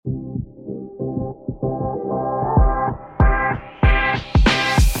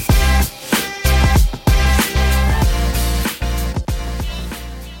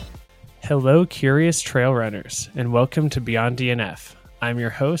Hello, curious trail runners, and welcome to Beyond DNF. I'm your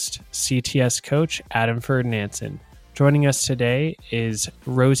host, CTS coach Adam Ferdinandson. Joining us today is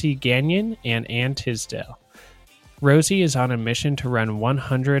Rosie Gagnon and Ann Tisdale. Rosie is on a mission to run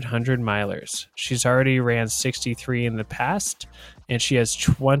 100 milers. She's already ran 63 in the past, and she has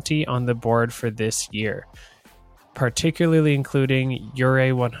 20 on the board for this year, particularly including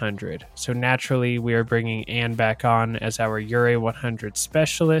Ouray 100. So naturally, we are bringing Ann back on as our Ouray 100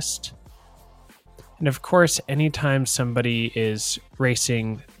 specialist. And of course, anytime somebody is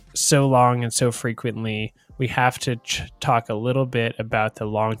racing so long and so frequently, we have to talk a little bit about the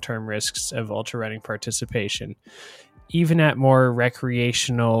long-term risks of ultra running participation. Even at more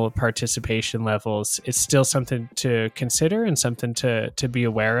recreational participation levels, it's still something to consider and something to be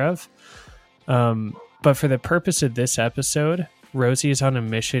aware of. But for the purpose of this episode, Rosie is on a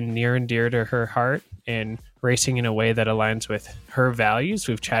mission near and dear to her heart and racing in a way that aligns with her values.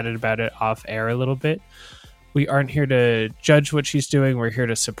 We've chatted about it off air a little bit. We aren't here to judge what she's doing. We're here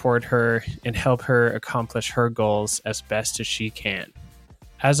to support her and help her accomplish her goals as best as she can.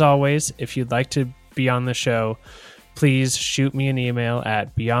 As always, if you'd like to be on the show, please shoot me an email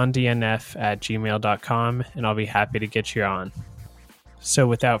at beyonddnf@gmail.com and I'll be happy to get you on. So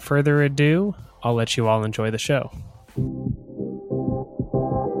without further ado, I'll let you all enjoy the show.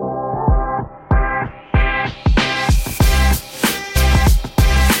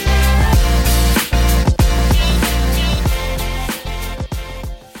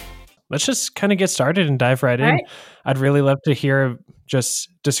 Let's just kind of get started and dive right in. Right. I'd really love to hear, just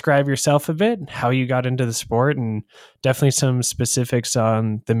describe yourself a bit, how you got into the sport, and definitely some specifics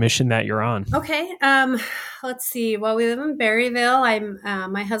on the mission that you're on. Okay. Let's see. Well, we live in Berryville.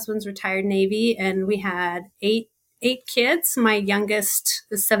 My husband's retired Navy, and we had eight kids. My youngest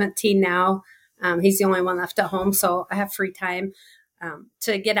is 17 now. He's the only one left at home, so I have free time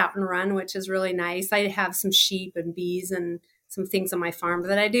to get out and run, which is really nice. I have some sheep and bees and some things on my farm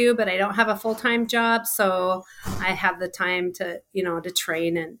that I do, but I don't have a full-time job. So I have the time to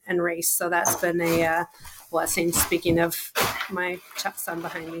train and race. So that's been a blessing. Speaking of my son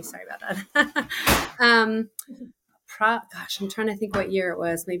behind me, sorry about that. Gosh, I'm trying to think what year it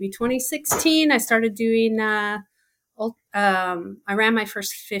was. Maybe 2016. I started doing, I ran my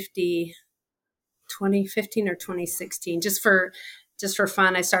first 50, 2015 or 2016, just for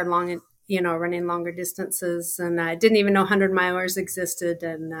fun. I started running longer distances, and I didn't even know 100 milers existed,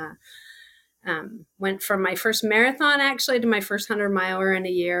 and went from my first marathon actually to my first 100 miler in a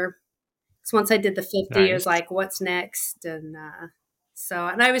year. So once I did the 50, nice. It was like, what's next? And I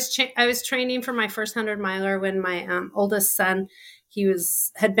was training for my first 100 miler when my oldest son,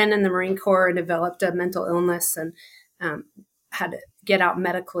 had been in the Marine Corps and developed a mental illness and had to get out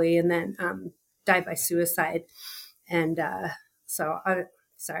medically and then died by suicide. And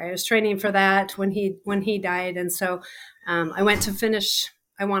I was training for that when he died. And so I went to finish.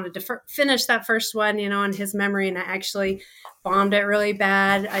 I wanted to finish that first one, in his memory. And I actually bombed it really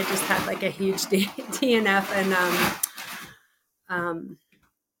bad. I just had like a huge DNF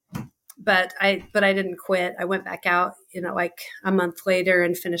but I didn't quit. I went back out, like a month later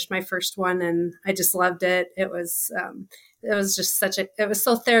and finished my first one. And I just loved it. It was just it was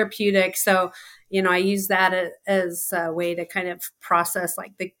so therapeutic. So, I use that as a way to kind of process,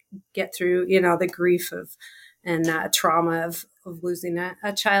 get through, the grief and trauma of losing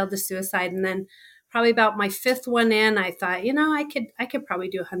a child to suicide. And then probably about my fifth one in, I thought, I could probably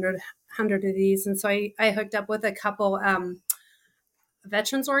do 100 of these. And so I hooked up with a couple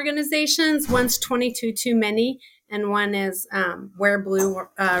veterans organizations. One's 22 Too Many, and one is Wear Blue,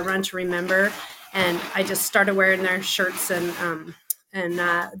 Run to Remember. And I just started wearing their shirts and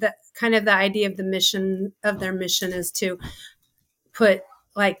the kind of the idea of their mission is to put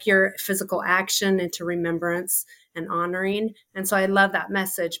like your physical action into remembrance and honoring. And so I love that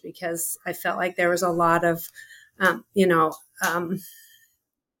message because I felt like there was a lot of,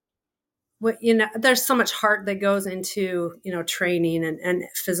 there's so much heart that goes into, training and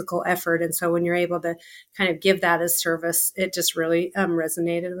physical effort. And so when you're able to kind of give that as service, it just really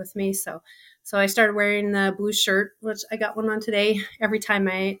resonated with me. So I started wearing the blue shirt, which I got one on today every time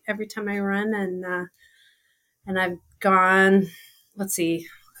I run. And I've gone, let's see,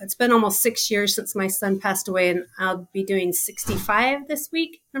 it's been almost 6 years since my son passed away, and I'll be doing 65 this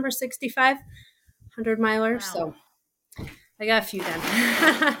week, number 65, 100 miler. Wow. So I got a few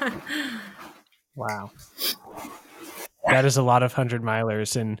done. Wow. That is a lot of 100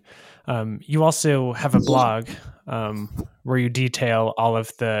 milers. And you also have a blog where you detail all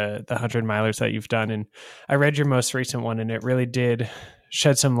of the 100 milers that you've done. And I read your most recent one, and it really did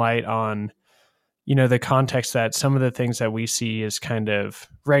shed some light on, the context that some of the things that we see is kind of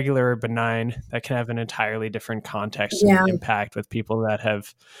regular or benign that can have an entirely different context and Yeah. impact with people that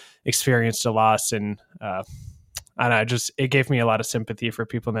have experienced a loss. And I don't know, it gave me a lot of sympathy for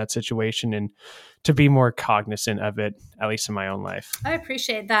people in that situation and to be more cognizant of it, at least in my own life. I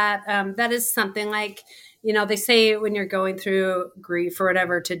appreciate that. That is something like, they say when you're going through grief or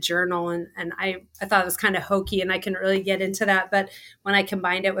whatever to journal. And I thought it was kind of hokey and I couldn't really get into that. But when I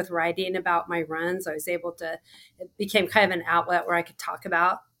combined it with writing about my runs, I was able to, it became kind of an outlet where I could talk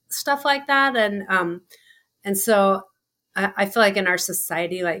about stuff like that. And so I feel like in our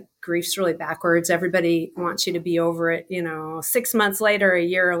society, like grief's really backwards. Everybody wants you to be over it, 6 months later, a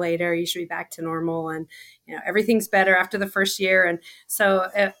year later, you should be back to normal. And, everything's better after the first year. And so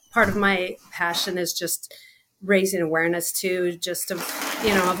part of my passion is just raising awareness too, just of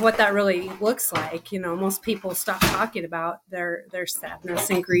what that really looks like. Most people stop talking about their sadness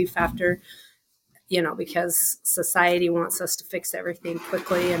and grief after, because society wants us to fix everything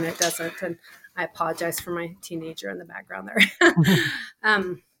quickly and it doesn't. And I apologize for my teenager in the background there.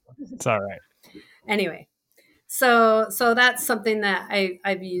 It's all right. Anyway, so that's something that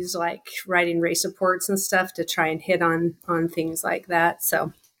I've used, like writing race reports and stuff to try and hit on things like that.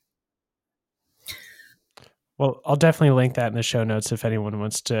 So. Well, I'll definitely link that in the show notes if anyone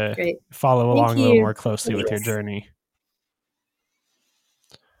wants to Great. follow along a little more closely with your journey.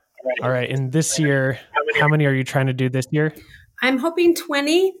 All right. And this year, how many are you trying to do this year? I'm hoping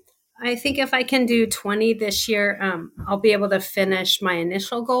 20. I think if I can do 20 this year, I'll be able to finish my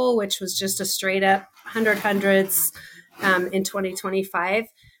initial goal, which was just a straight up 100 hundreds in 2025.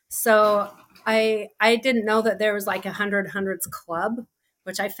 So I didn't know that there was like 100 hundreds club,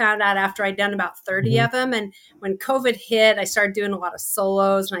 which I found out after I'd done about 30 of them. And when COVID hit, I started doing a lot of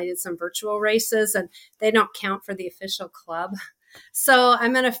solos and I did some virtual races, and they don't count for the official club. So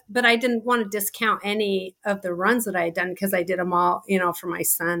but I didn't want to discount any of the runs that I had done because I did them all, for my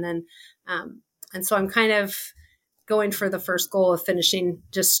son. And so I'm kind of going for the first goal of finishing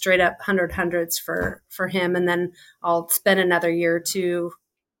just straight up 100 hundreds for him. And then I'll spend another year or two,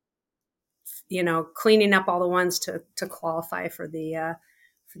 cleaning up all the ones to qualify for the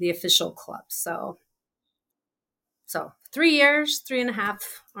official club. So 3 years,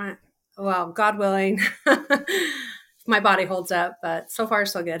 3.5, well, God willing, my body holds up, but so far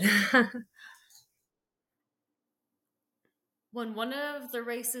so good. Well, one of the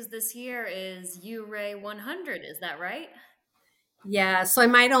races this year is Ouray 100. Is that right? Yeah. So I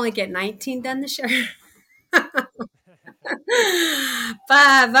might only get 19 done this year.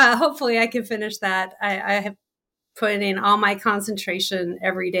 but hopefully I can finish that. I have put in all my concentration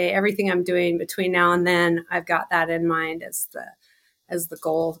every day, everything I'm doing between now and then. I've got that in mind as the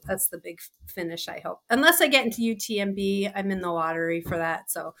goal. That's the big finish, I hope. Unless I get into UTMB, I'm in the lottery for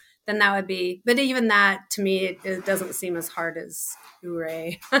that. So then that would be, but even that to me, it doesn't seem as hard as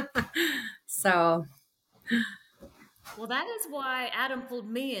Ouray. So. Well, that is why Adam pulled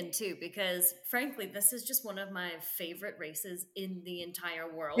me in too, because frankly, this is just one of my favorite races in the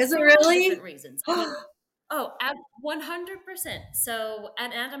entire world. Is it really? For different reasons. Oh, 100%. So,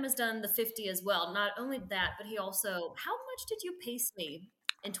 and Adam has done the 50 as well. Not only that, but he also, how much did you pace me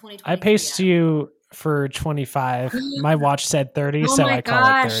in 2020? I paced you for 25. My watch said 30, so I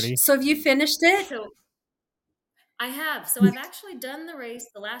call it 30. So have you finished it? So I have. So I've actually done the race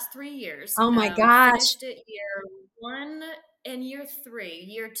the last 3 years. Oh my gosh. Finished it year 1 and year 3.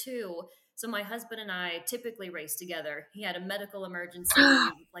 Year 2. So my husband and I typically race together. He had a medical emergency,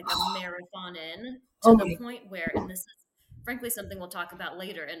 like a marathon to the point where, and this is frankly something we'll talk about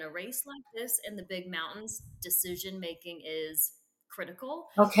later, in a race like this in the big mountains, decision making is critical.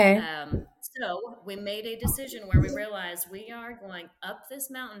 Okay. So we made a decision where we realized we are going up this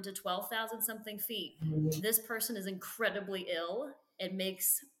mountain to 12,000 something feet. This person is incredibly ill. It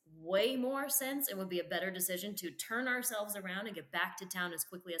makes way more sense. It would be a better decision to turn ourselves around and get back to town as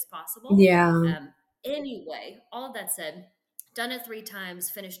quickly as possible. Yeah. Anyway, all of that said, done it 3 times,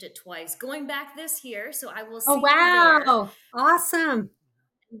 finished it twice, going back this year. So I will see. Oh, wow. You there. Awesome.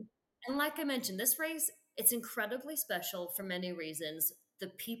 And like I mentioned, this race, it's incredibly special for many reasons. The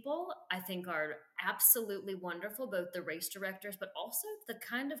people, I think, are absolutely wonderful, both the race directors, but also the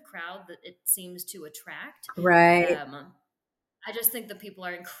kind of crowd that it seems to attract. Right. I just think the people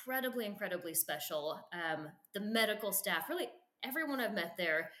are incredibly, incredibly special. The medical staff, really everyone I've met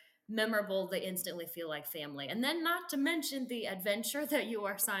there, memorable. They instantly feel like family. And then not to mention the adventure that you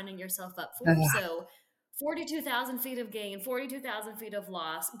are signing yourself up for. So 42,000 feet of gain, 42,000 feet of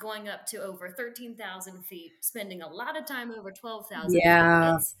loss, going up to over 13,000 feet, spending a lot of time over 12,000 feet.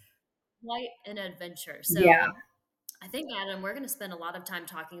 It's quite an adventure. So I think, Adam, we're going to spend a lot of time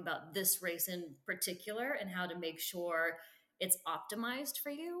talking about this race in particular and how to make sure it's optimized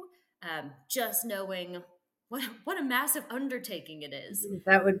for you. Just knowing what a massive undertaking it is.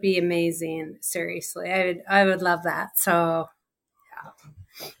 That would be amazing. Seriously, I would love that. So,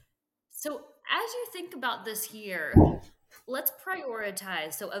 So, as you think about this year, let's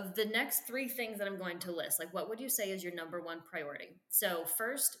prioritize. So, of the next three things that I'm going to list, like what would you say is your number one priority? So,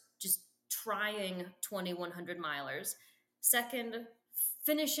 first, just trying 2,100 milers. Second,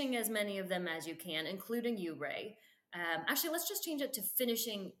 finishing as many of them as you can, including Ouray. Actually, let's just change it to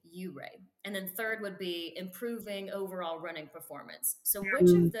finishing Ouray. And then third would be improving overall running performance. So,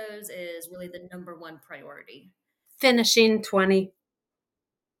 which of those is really the number one priority? finishing 20.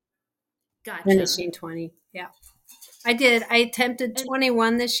 Gotcha. Finishing 20. Yeah. I did. I attempted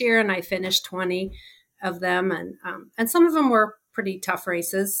 21 this year and I finished 20 of them. And some of them were pretty tough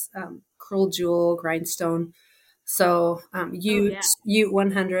races. Cruel Jewel, Grindstone. So, Ute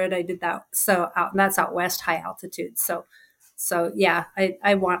 100, I did that. So that's out west, high altitude. So yeah,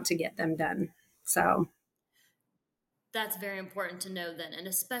 I want to get them done. So that's very important to know then. And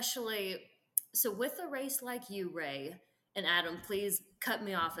especially, so with a race like Ouray, and Adam, please cut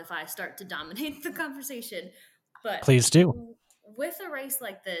me off if I start to dominate the conversation. But please do. With a race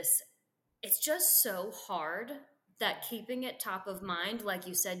like this, it's just so hard that keeping it top of mind, like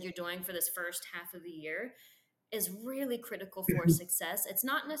you said you're doing for this first half of the year, is really critical for success. It's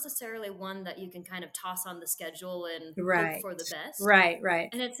not necessarily one that you can kind of toss on the schedule and hope for the best. Right.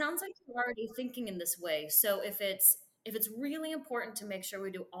 And it sounds like you're already thinking in this way. So if it's really important to make sure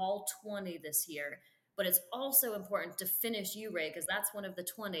we do all 20 this year, but it's also important to finish Ouray because that's one of the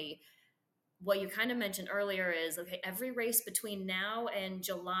 20. What you kind of mentioned earlier is, okay, every race between now and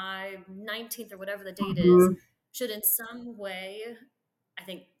July 19th or whatever the date is should in some way, I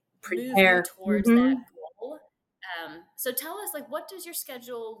think, move you towards that goal. So tell us, like, what does your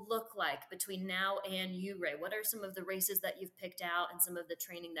schedule look like between now and Ouray? What are some of the races that you've picked out and some of the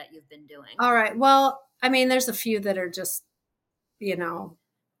training that you've been doing? All right. Well, I mean, there's a few that are just,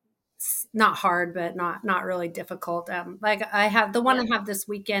 not hard, but not really difficult. Like I have the one I have this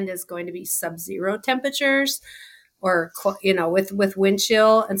weekend is going to be sub-zero temperatures, or with wind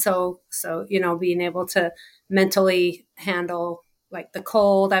chill, and so being able to mentally handle like the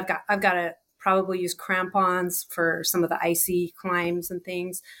cold. I've got to probably use crampons for some of the icy climbs and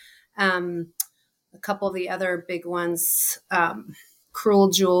things. A couple of the other big ones,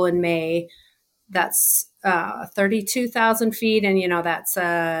 Cruel Jewel in May. That's 32,000 feet, and that's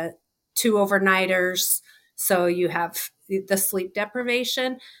 2 overnighters. So you have the sleep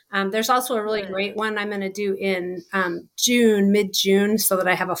deprivation. There's also a really great one I'm going to do in mid-June, so that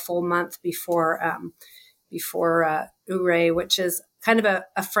I have a full month before Ouray, which is kind of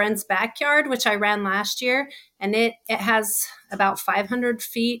a friend's backyard, which I ran last year, and it has about 500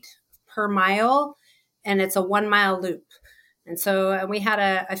 feet per mile, and it's a 1 mile loop. And so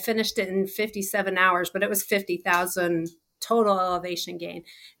I finished it in 57 hours, but it was 50,000 total elevation gain.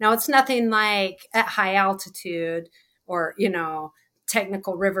 Now it's nothing like at high altitude or,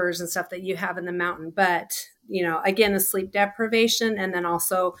 technical rivers and stuff that you have in the mountain. But, again, the sleep deprivation, and then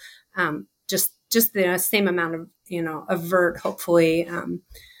also just the same amount of, of vert, hopefully,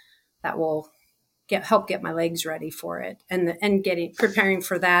 that will help get my legs ready for it, and preparing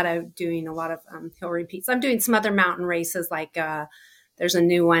for that. I'm doing a lot of hill repeats. I'm doing some other mountain races, like there's a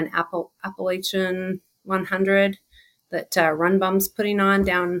new one, Appalachian 100, that Run Bum's putting on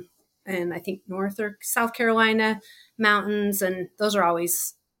down in, I think, North or South Carolina mountains, and those are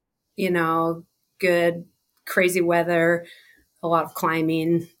always good, crazy weather, a lot of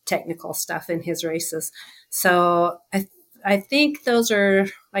climbing, technical stuff in his races. So I think those are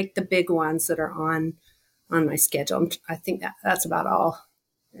like the big ones that are on my schedule. I think that's about all.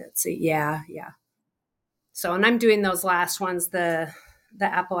 Let's see. Yeah. So, and I'm doing those last ones, the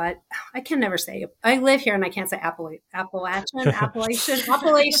Appalachian. I can never say. I live here and I can't say Appalachian.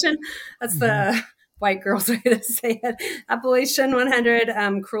 That's the white girl's way to say it. Appalachian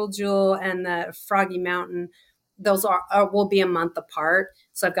 100, Cruel Jewel, and the Froggy Mountain. Those will be a month apart,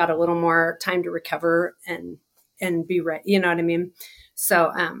 so I've got a little more time to recover and be ready. You know what I mean?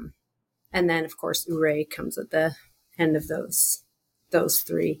 So, and then of course Ouray comes at the end of those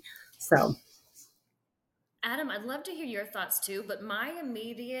three. So, Adam, I'd love to hear your thoughts too, but my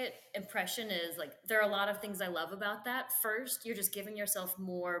immediate impression is, like, there are a lot of things I love about that. First, you're just giving yourself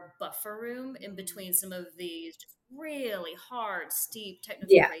more buffer room in between some of these just really hard, steep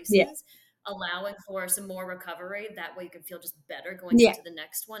technical races, allowing for some more recovery. That way you can feel just better going into the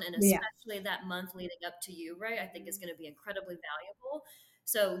next one. And especially that month leading up to Ouray, I think is going to be incredibly valuable.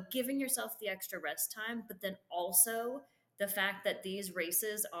 So giving yourself the extra rest time, but then also the fact that these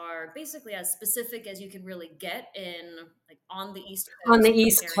races are basically as specific as you can really get in like on the East On the Coast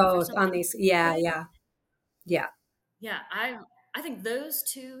East preparing for Coast, on something these, yeah, big. yeah, yeah. Yeah, I think those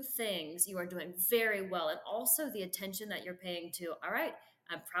two things you are doing very well. And also the attention that you're paying to, all right,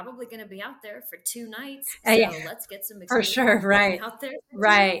 I'm probably going to be out there for 2 nights. Yeah, So let's get some for experience sure. getting Right. out there for 2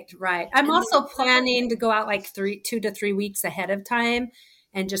 nights. Right. I'm And the also recovery. planning to go out like 2 to 3 weeks ahead of time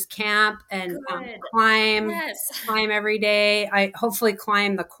and just camp and Good. climb, Yes. climb every day. I hopefully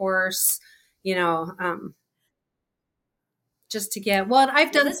climb the course, you know, just to get, well, I've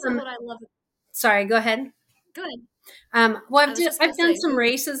Well, done this is some, what I love. sorry, go ahead. Go ahead. Well, I was just going I've to done say, some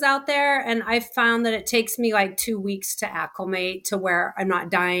races out there, and I've found that it takes me like 2 weeks to acclimate to where I'm not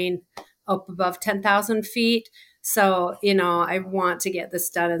dying up above 10,000 feet. So, I want to get this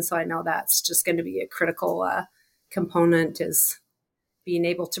done. And so I know that's just going to be a critical component is being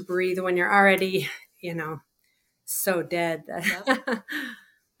able to breathe when you're already, so dead. yep.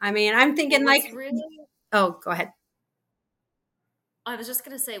 I mean, I'm thinking Well, like, what's really oh, go ahead. I was just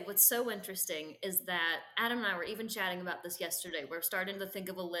going to say, what's so interesting is that Adam and I were even chatting about this yesterday. We're starting to think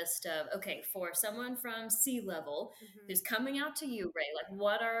of a list of, okay, for someone from sea level who's coming out to you, Ray, like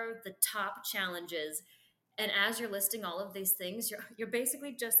what are the top challenges? And as you're listing all of these things, you're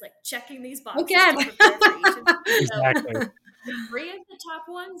basically just like checking these Oh, boxes to good. prepare for each of them. Exactly. So the three of the top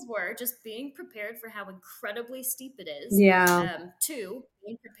ones were just being prepared for how incredibly steep it is. Yeah. Two,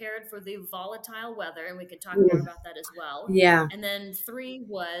 being prepared for the volatile weather, and we can talk more about that as well. Yeah. And then three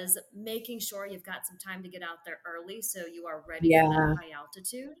was making sure you've got some time to get out there early so you are ready for Yeah. that high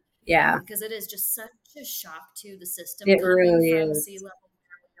altitude. Yeah. Because it is just such a shock to the system It coming really from is. sea level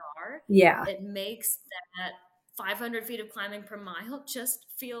where we are. Yeah. It makes that 500 feet of climbing per mile just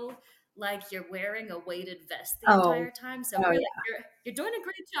feel like you're wearing a weighted vest the entire time. So really, you're doing a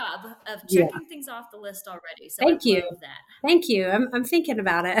great job of Yeah. checking things off the list already. So Thank I you. love that. Thank you. I'm thinking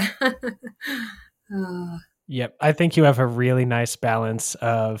about it. Oh, Yep. I think you have a really nice balance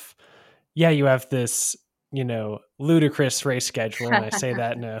of, you have this, ludicrous race schedule. And I say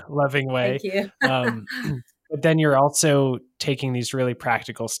that in a loving way. thank you. But then you're also taking these really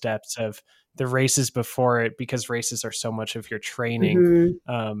practical steps of the races before it, because races are so much of your training.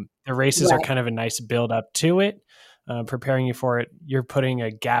 Mhm. The races are Right. kind of a nice build up to it, preparing you for it. You're putting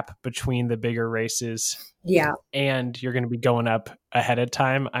a gap between the bigger races, Yeah. and you're going to be going up ahead of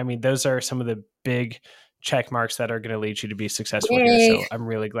time. I mean, those are some of the big check marks that are going to lead you to be successful here. Yay. So I'm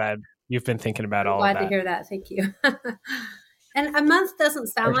really glad you've been thinking about I'm all of glad to that. hear that. Thank you. And a month doesn't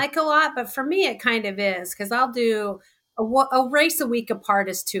sound like a lot, but for me, it kind of is because I'll do a race a week apart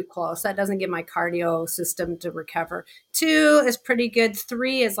is too close. That doesn't give my cardio system to recover. 2 is pretty good.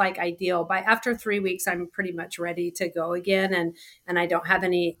 3 is like ideal. By after 3 weeks, I'm pretty much ready to go again, and I don't have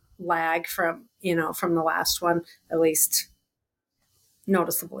any lag from from the last one, at least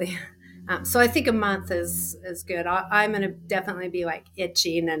noticeably. So I think a month is good. I'm going to definitely be like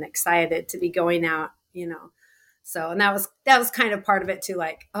itching and excited to be going out, So, and that was kind of part of it too.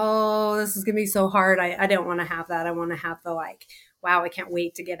 Like, oh, this is going to be so hard. I don't want to have that. I want to have the like, wow, I can't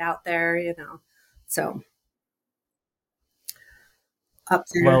wait to get out there, So up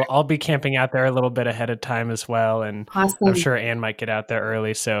there. Well, I'll be camping out there a little bit ahead of time as well. And Awesome. I'm sure Anne might get out there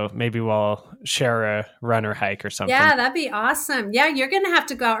early. So maybe we'll share a run or hike or something. Yeah, that'd be awesome. Yeah, you're going to have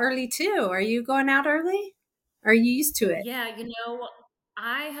to go out early too. Are you going out early? Are you used to it? Yeah,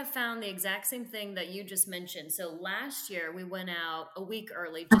 I have found the exact same thing that you just mentioned. So last year we went out a week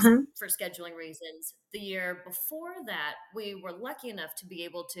early just for scheduling reasons. The year before that, we were lucky enough to be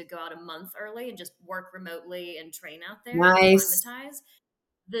able to go out a month early and just work remotely and train out there and Nice. acclimatize.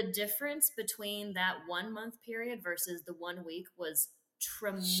 The difference between that 1 month period versus the 1 week was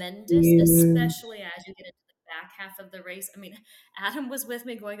tremendous, especially as you get into the back half of the race. I mean, Adam was with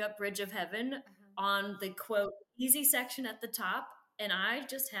me going up Bridge of Heaven on the quote easy section at the top, and I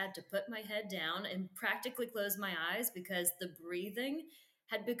just had to put my head down and practically close my eyes because the breathing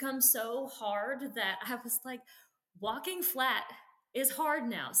had become so hard that I was like, walking flat is hard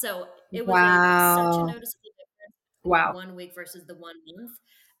now. So it was such a noticeable difference between the 1 week versus the 1 month.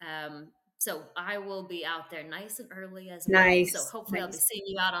 So I will be out there nice and early as well. So hopefully I'll be seeing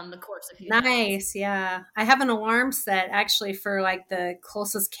you out on the course a few times. Nice. Yeah. I have an alarm set actually for like the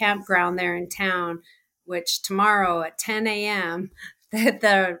closest campground there in town, which tomorrow at 10 a.m.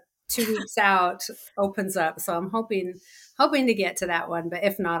 the 2 weeks out opens up. So I'm hoping to get to that one, but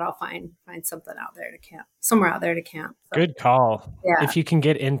if not, I'll find something out there to camp, somewhere out there to camp. So, good call. Yeah. If you can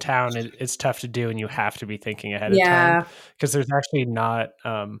get in town, it's tough to do, and you have to be thinking ahead of time, because there's actually not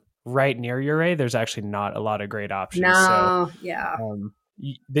right near Ouray. There's actually not a lot of great options. No. So, yeah.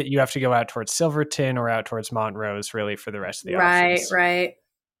 that you have to go out towards Silverton or out towards Montrose really for the rest of the Right, options. right.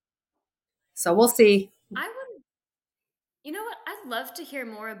 So we'll see. I would, you know what? I'd love to hear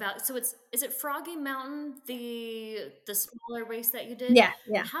more about. So is it Froggy Mountain, the smaller race that you did? Yeah,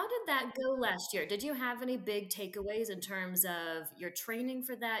 yeah. How did that go last year? Did you have any big takeaways in terms of your training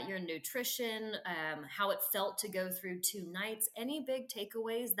for that, your nutrition, how it felt to go through 2 nights? Any big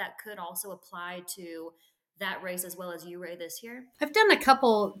takeaways that could also apply to that race as well as Ouray this year? I've done a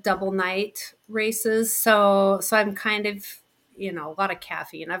couple double night races, so I'm kind of, a lot of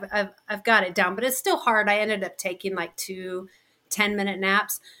caffeine. I've got it down, but it's still hard. I ended up taking like 2 10-minute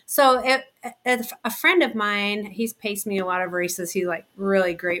naps. So if a friend of mine, he's paced me a lot of races. He's like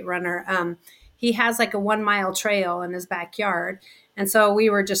really great runner. He has like a 1 mile trail in his backyard. And so we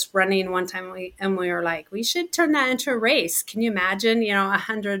were just running one time and we were like, we should turn that into a race. Can you imagine,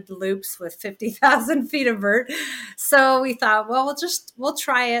 100 loops with 50,000 feet of vert? So we thought, well, we'll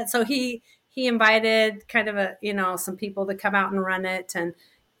try it. So he invited kind of some people to come out and run it. And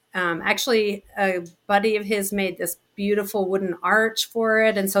actually a buddy of his made this beautiful wooden arch for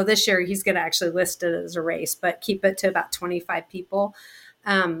it. And so this year he's going to actually list it as a race, but keep it to about 25 people.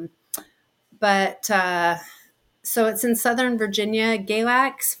 So it's in Southern Virginia,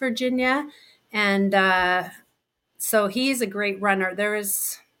 Galax, Virginia. And so he's a great runner.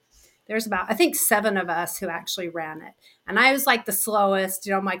 There's about, I think, 7 of us who actually ran it. And I was like the slowest,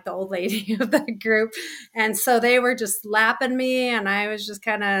 I'm like the old lady of the group. And so they were just lapping me and I was just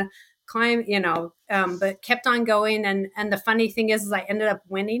kind of climbing, but kept on going. And the funny thing is I ended up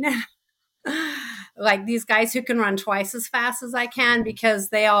winning it. Like these guys who can run twice as fast as I can because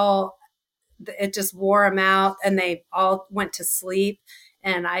it just wore them out and they all went to sleep.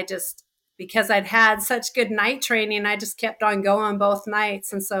 And because I'd had such good night training, I just kept on going both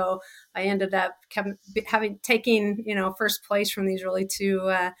nights. And so I ended up taking, first place from these really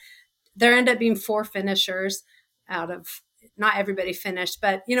two, there ended up being 4 finishers out of, not everybody finished,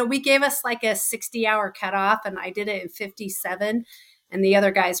 but, we gave us like a 60-hour cutoff and I did it in 57 and the other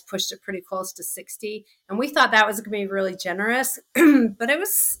guys pushed it pretty close to 60. And we thought that was going to be really generous, but it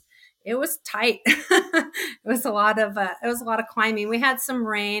was tight. It was a lot of climbing. We had some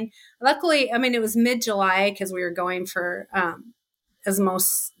rain. Luckily, it was mid-July because we were going for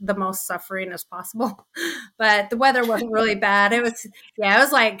the most suffering as possible. But the weather wasn't really bad. It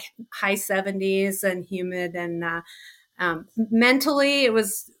was like high 70s and humid, and mentally it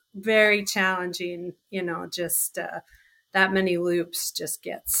was very challenging. Just that many loops just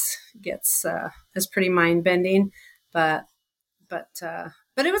gets is pretty mind bending, but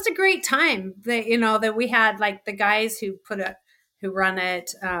it was a great time. That we had like the guys who run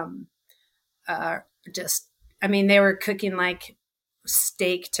it. They were cooking like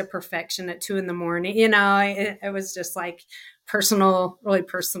steak to perfection at 2 a.m. It was just like personal, really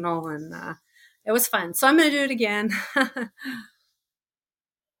personal, and it was fun. So I'm going to do it again.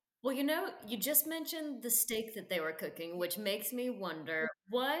 Well, you just mentioned the steak that they were cooking, which makes me wonder,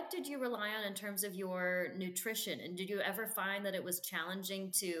 what did you rely on in terms of your nutrition? And did you ever find that it was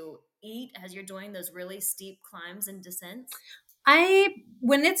challenging to eat as you're doing those really steep climbs and descents?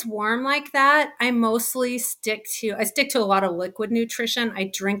 When it's warm like that, I mostly stick to a lot of liquid nutrition.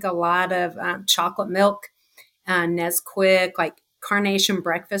 I drink a lot of chocolate milk, Nesquik, like Carnation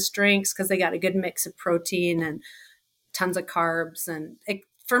breakfast drinks, because they got a good mix of protein and tons of carbs. And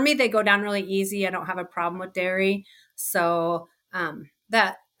for me, they go down really easy. I don't have a problem with dairy. So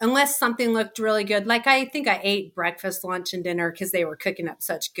that unless something looked really good, like I think I ate breakfast, lunch, and dinner because they were cooking up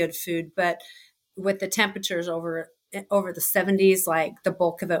such good food. But with the temperatures over the 70s, like the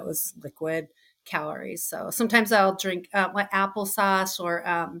bulk of it was liquid calories. So sometimes I'll drink like applesauce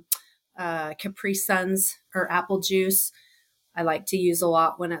or Capri Suns or apple juice. I like to use a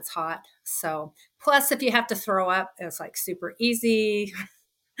lot when it's hot. So plus if you have to throw up, it's like super easy.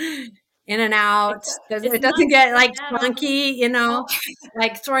 In and out. It doesn't get like funky,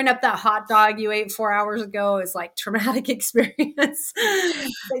 like throwing up that hot dog you ate 4 hours ago is like traumatic experience.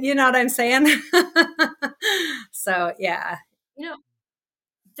 But you know what I'm saying? So, yeah.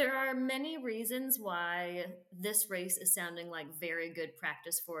 There are many reasons why this race is sounding like very good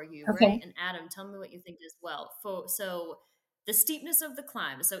practice for you, Okay. right? And Adam, tell me what you think as well. So the steepness of the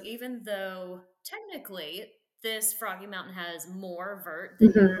climb. So even though technically this Froggy Mountain has more vert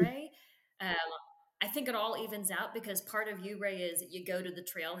than Ouray, I think it all evens out because part of Ouray is you go to the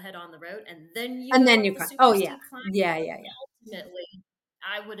trailhead on the road and then you go up the super steep climb. Yeah. Ultimately,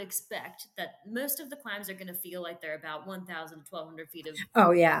 I would expect that most of the climbs are going to feel like they're about 1,000 to 1,200 feet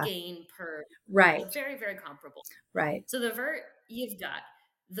of gain per. Right. So very, very comparable. Right. So the vert you've got.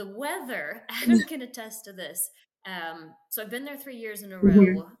 The weather, Adam can attest to this. So I've been there 3 years in a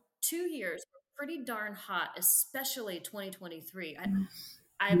Mm-hmm. row. 2 years were pretty darn hot, especially 2023.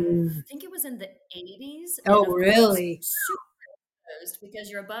 I think it was in the 80s, and Oh, of course, really? super exposed because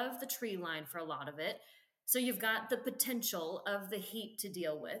you're above the tree line for a lot of it. So you've got the potential of the heat to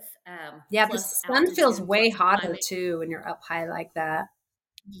deal with, Yeah, the plus sun feels altitude, way plus hotter climbing. too when you're up high like that.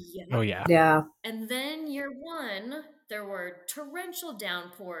 Oh Yep. yeah. Yeah. And then year one, there were torrential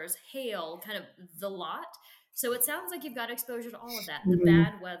downpours, hail, kind of the lot. So it sounds like you've got exposure to all of that, the Hmm.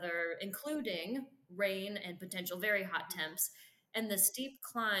 bad weather, including rain and potential very hot temps, and the steep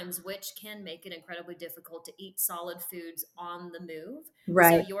climbs, which can make it incredibly difficult to eat solid foods on the move. So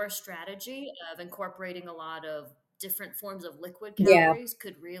Right. your strategy of incorporating a lot of different forms of liquid Yeah. calories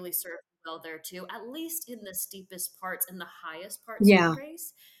could really serve you well there too, at least in the steepest parts and the highest parts of the Yeah.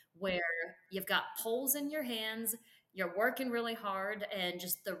 race, where you've got poles in your hands, you're working really hard, and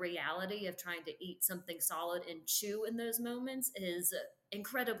just the reality of trying to eat something solid and chew in those moments is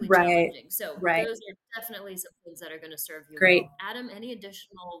incredibly Right. challenging. So Right. those are definitely some things that are going to serve you Great. well. Adam, any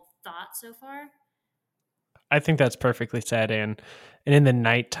additional thoughts so far? I think that's perfectly said. And in the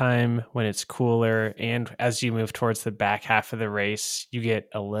nighttime when it's cooler and as you move towards the back half of the race, you get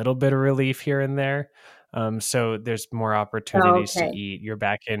a little bit of relief here and there. So there's more opportunities to Okay. eat. You're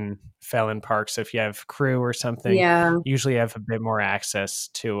back in Fallon Park. So if you have crew or something, Yeah. usually you have a bit more access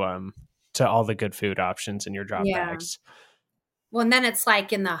to all the good food options in your drop Yeah. bags. Well, and then it's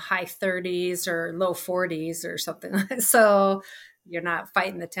like in the high 30s or low 40s or something. So you're not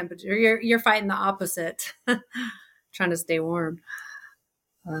fighting the temperature. You're fighting the opposite, trying to stay warm.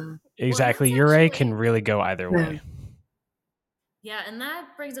 Well, and that's Exactly. Ouray can actually really go either Yeah. way. Yeah, and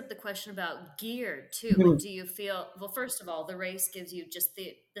that brings up the question about gear too. Like, Mhm. do you feel, well, first of all, the race gives you just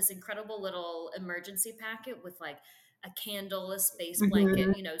this incredible little emergency packet with like a candle, a space blanket,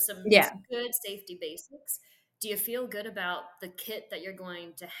 Mhm. Yeah. some good safety basics. Do you feel good about the kit that you're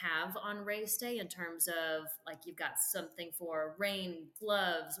going to have on race day in terms of like you've got something for rain,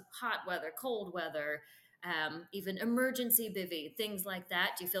 gloves, hot weather, cold weather, even emergency bivy, things like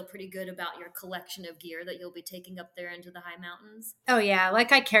that? Do you feel pretty good about your collection of gear that you'll be taking up there into the high mountains? Oh yeah.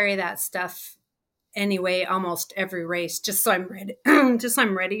 Like I carry that stuff anyway, almost every race, just so I'm ready, just so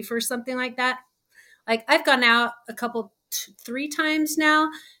I'm ready for something like that. Like I've gone out a couple, 3 times now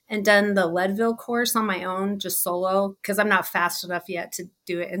and done the Leadville course on my own, just solo, because I'm not fast enough yet to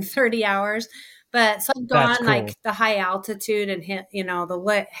do it in 30 hours. But so I've That's gone cool. like the high altitude and hit,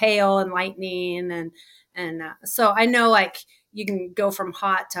 the hail and lightning and so I know like you can go from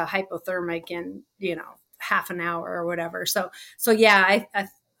hot to hypothermic in half an hour or whatever. So yeah,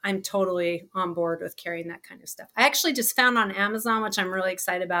 I'm totally on board with carrying that kind of stuff. I actually just found on Amazon, which I'm really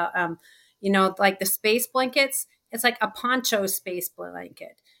excited about. Like the space blankets, it's like a poncho space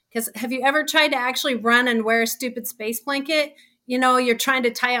blanket. Because have you ever tried to actually run and wear a stupid space blanket? You're trying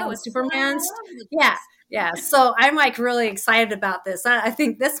to tie Oh, on it's flying all Superman's. over the Yeah. place. Yeah. So I'm like really excited about this. I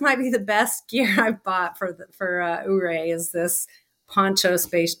think this might be the best gear I've bought for Ouray is this poncho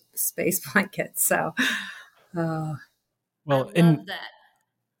space blanket. So, uh, I Well, and love that.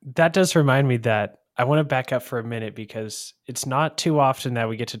 that does remind me that I want to back up for a minute because it's not too often that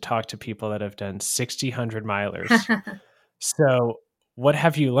we get to talk to people that have done 60, 100 milers. So, what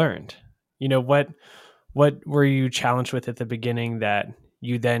have you learned? What were you challenged with at the beginning that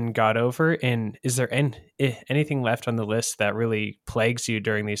you then got over? And is there anything left on the list that really plagues you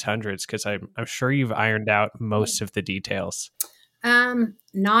during these hundreds? Because I'm sure you've ironed out most of the details.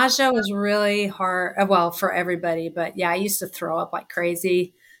 nausea was really hard. Well, for everybody, but yeah, I used to throw up like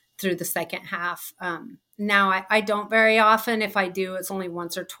crazy through the second half. Now I don't very often. If I do, it's only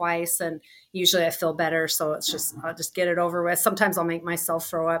once or twice, and usually I feel better. So I'll just get it over with. Sometimes I'll make myself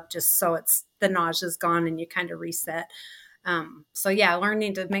throw up just so the nausea's gone and you kind of reset. So yeah,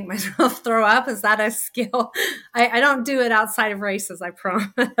 learning to make myself throw up, is that a skill? I don't do it outside of races, I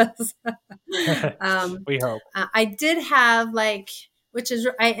promise. um, We hope. I did have I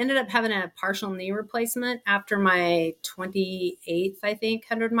ended up having a partial knee replacement after my 28th, I think,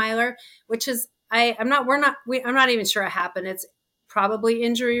 100 miler, which is, I'm not even sure it happened. It's probably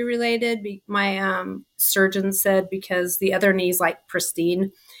injury related. My surgeon said because the other knee's like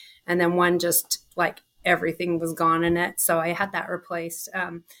pristine and then one just like everything was gone in it. So I had that replaced.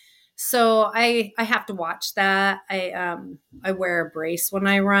 So I have to watch that. I wear a brace when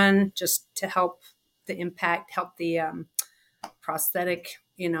I run just to help the impact, help the prosthetic,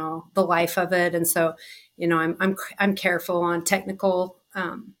 the life of it. And so, I'm careful on technical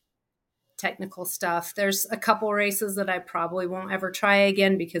stuff. There's a couple races that I probably won't ever try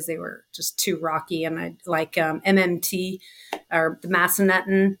again because they were just too rocky. And I like MMT or the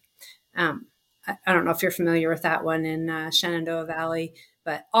Massanutten. Um, I don't know if you're familiar with that one in Shenandoah Valley,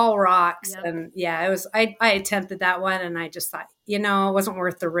 but all rocks. Yep. And yeah, I attempted that one and I just thought, it wasn't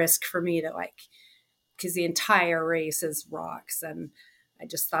worth the risk for me to because the entire race is rocks. And I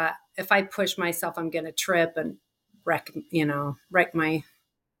just thought if I push myself, I'm going to trip and wreck my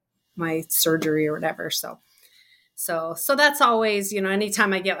surgery or whatever. So that's always,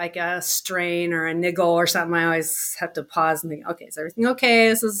 anytime I get like a strain or a niggle or something, I always have to pause and think, okay, is everything okay?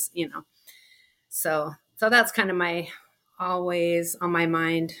 This is, so that's kind of my always on my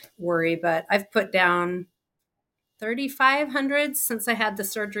mind worry, but I've put down 3,500 since I had the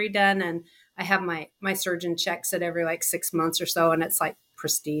surgery done. And I have my surgeon checks it every like 6 months or so. And it's like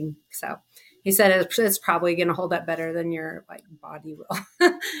pristine. So he said it's probably going to hold up better than your like body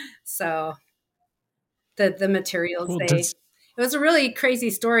will. So the materials it was a really crazy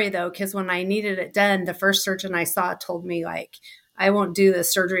story though, because when I needed it done, the first surgeon I saw told me like, I won't do the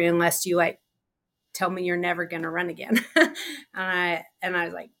surgery unless you like tell me you're never going to run again. and I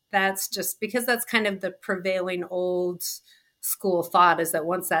was like, that's just because that's kind of the prevailing old school thought, is that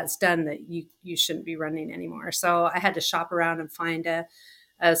once that's done that you shouldn't be running anymore. So I had to shop around and find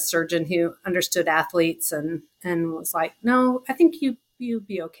a surgeon who understood athletes and was like, no, I think you'd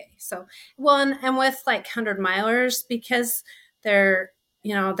be okay. So, well, and with like 100 milers, because they're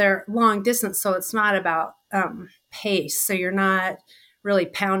long distance. So it's not about pace. So you're not really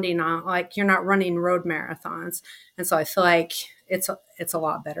pounding on, like you're not running road marathons. And so I feel like it's a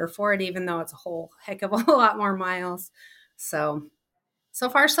lot better for it, even though it's a whole heck of a lot more miles. So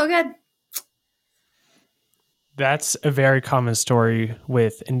far, so good. That's a very common story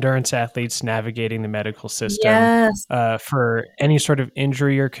with endurance athletes navigating the medical system. Yes. For any sort of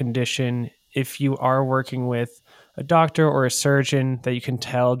injury or condition, if you are working with a doctor or a surgeon that you can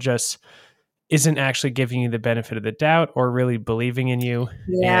tell just isn't actually giving you the benefit of the doubt or really believing in you,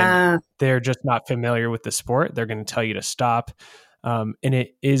 and they're just not familiar with the sport, they're going to tell you to stop. And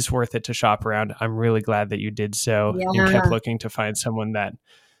it is worth it to shop around. I'm really glad that you did so and kept looking to find someone that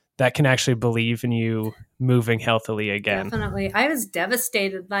can actually believe in you moving healthily again. Definitely. I was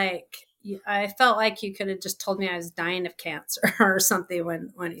devastated. Like I felt like you could have just told me I was dying of cancer or something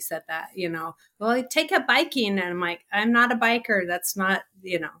when he said that, well, take up biking. And I'm like, I'm not a biker. That's not,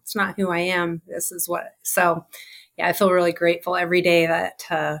 it's not who I am. This is what, so yeah, I feel really grateful every day that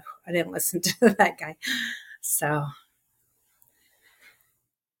I didn't listen to that guy. So.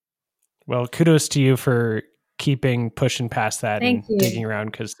 Well, kudos to you for pushing past that Thank you. digging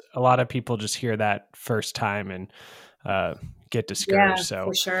around, because a lot of people just hear that first time and get discouraged. Yeah, so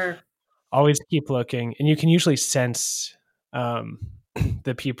for sure. Always keep looking, and you can usually sense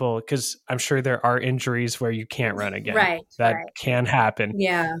the people, because I'm sure there are injuries where you can't run again. Right. That can happen.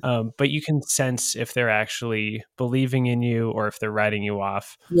 Yeah. But you can sense if they're actually believing in you or if they're writing you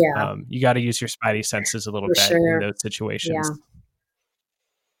off. Yeah. You got to use your spidey senses a little For bit sure. in those situations. Yeah.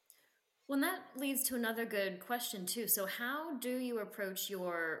 Well, that leads to another good question too. So how do you approach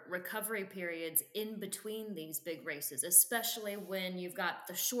your recovery periods in between these big races, especially when you've got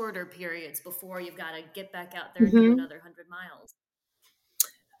the shorter periods before you've got to get back out there and do another 100 miles?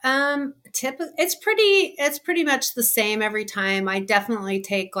 It's pretty much the same every time. I definitely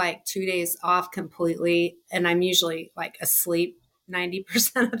take like 2 days off completely, and I'm usually like asleep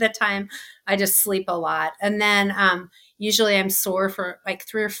 90% of the time. I just sleep a lot. And then usually I'm sore for like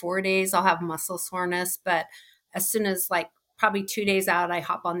 3 or 4 days. I'll have muscle soreness, but as soon as like probably 2 days out, I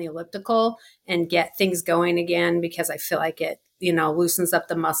hop on the elliptical and get things going again, because I feel like it, loosens up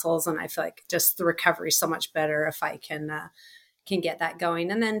the muscles, and I feel like just the recovery is so much better if I can get that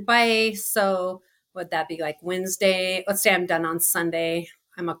going. And then would that be like Wednesday? Let's say I'm done on Sunday.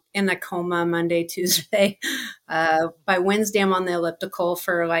 I'm in a coma Monday, Tuesday. By Wednesday, I'm on the elliptical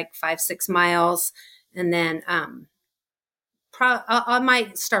for like 5-6 miles. And then I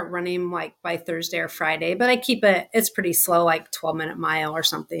might start running like by Thursday or Friday, but I keep it's pretty slow, like 12-minute mile or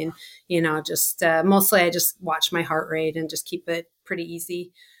something, just mostly I just watch my heart rate and just keep it pretty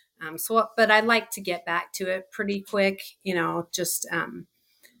easy. But I like to get back to it pretty quick, just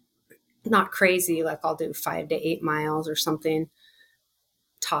not crazy. Like I'll do 5 to 8 miles or something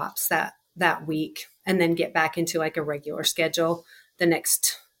tops that week, and then get back into like a regular schedule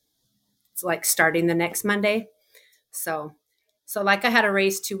it's like starting the next Monday. So like I had a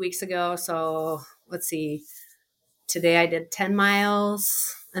race 2 weeks ago. So let's see, today I did 10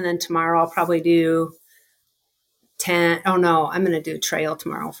 miles, and then tomorrow I'll probably do 10. Oh no, I'm going to do trail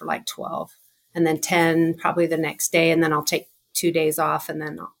tomorrow for like 12, and then 10 probably the next day. And then I'll take 2 days off, and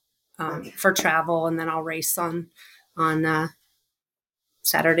then for travel, and then I'll race on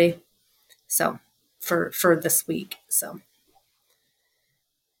Saturday. So for this week. So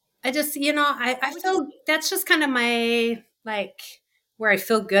I just, I What would you feel say? that's just kind of my, like, where I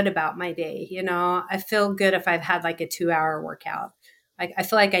feel good about my day. I feel good if I've had like a 2 hour workout. Like, I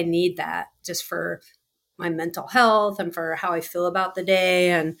feel like I need that just for my mental health and for how I feel about the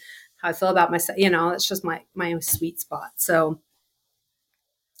day and how I feel about myself. It's just my sweet spot. So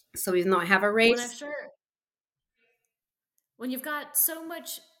even though I have a When I'm race, sure when you've got so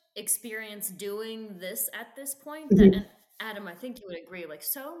much experience doing this at this point that, mhm, and Adam, I think you would agree, like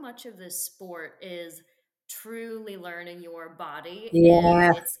so much of this sport is truly learning your body and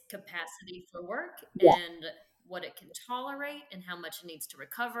yeah, its capacity for work yeah, and what it can tolerate and how much it needs to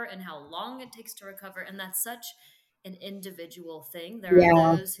recover and how long it takes to recover. And that's such an individual thing. There are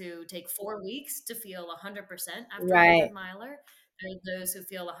yeah, those who take 4 weeks to feel 100% after a right, 100 miler. There are those who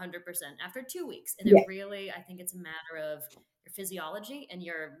feel 100% after 2 weeks. And it yeah, really, I think it's a matter of your physiology and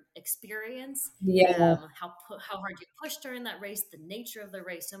your experience, yeah, how hard you push during that race, the nature of the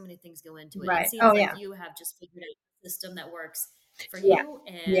race. So many things go into it. It right. seems Oh like yeah, you have just figured out a system that works for yeah, you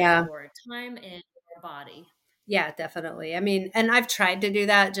and yeah. your time and your body. Yeah, definitely. I mean, and I've tried to do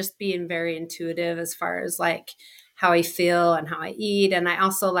that, just being very intuitive as far as like how I feel and how I eat. And I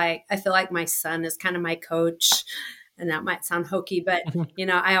also I feel like my son is kind of my coach. And that might sound hokey, but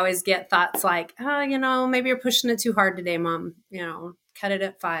I always get thoughts like, oh, maybe you're pushing it too hard today, mom, cut it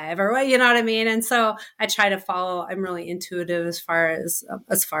at 5 or what, you know what I mean? And so I try to follow, I'm really intuitive as far as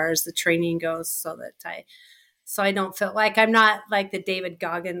the training goes so I don't feel like I'm not like the David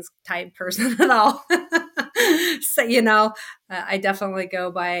Goggins type person at all. So, I definitely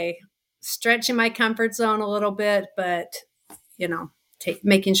go by stretching my comfort zone a little bit, but, you know,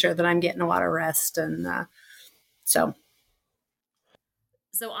 making sure that I'm getting a lot of rest. And so,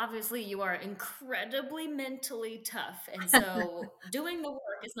 So obviously you are incredibly mentally tough. And so doing the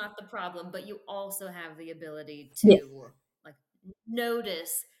work is not the problem, but you also have the ability yeah, to like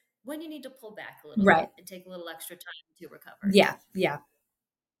notice when you need to pull back a little bit right. and take a little extra time to recover. Yeah, yeah.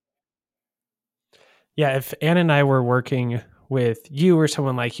 Yeah, if Ann and I were working with you or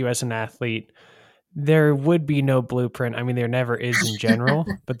someone like you as an athlete, there would be no blueprint. I mean, there never is in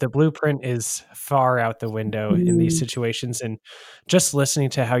general, but the blueprint is far out the window in these Mm, situations. And just listening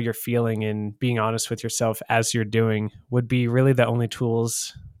to how you're feeling and being honest with yourself as you're doing would be really the only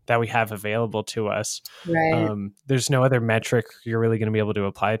tools that we have available to us. right. There's no other metric you're really going to be able to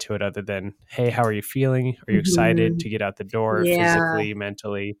apply to it other than, hey, how are you feeling? Are you excited Hmm. to get out the door Yeah, physically,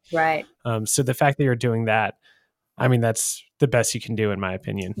 mentally? right. So the fact that you're doing that, I mean, that's the best you can do, in my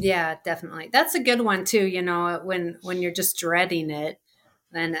opinion. Yeah, definitely. That's a good one too. When you're just dreading it,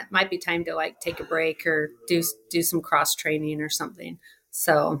 then it might be time to like take a break or do some cross training or something.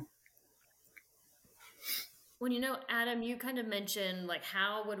 So, When Adam, you kind of mentioned like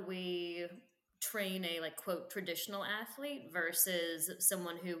how would we train a like quote traditional athlete versus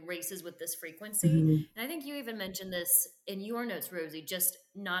someone who races with this frequency. mhm, And I think you even mentioned this in your notes, Rosie, just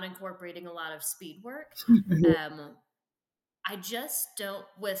not incorporating a lot of speed work. mhm, Um, I just don't,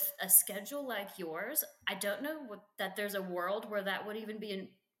 with a schedule like yours, I don't know that there's a world where that would even be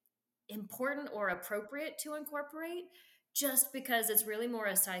important or appropriate to incorporate, just because it's really more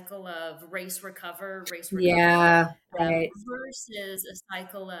a cycle of race recover, yeah, right, versus a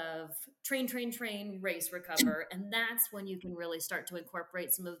cycle of train, race, recover. And that's when you can really start to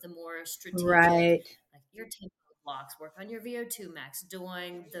incorporate some of the more strategic, right, like your tempo blocks, work on your VO2 max,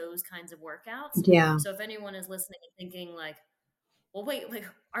 doing those kinds of workouts. yeah, So if anyone is listening and thinking like, well, wait, like,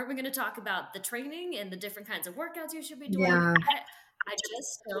 aren't we going to talk about the training and the different kinds of workouts you should be doing? yeah, I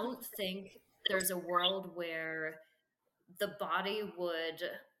just don't think there's a world where the body would,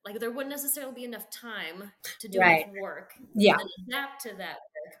 like, there wouldn't necessarily be enough time to do enough right, work and yeah, then adapt to that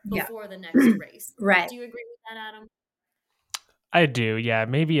work yeah, before the next race. right, Do you agree with that, Adam? I do. Yeah.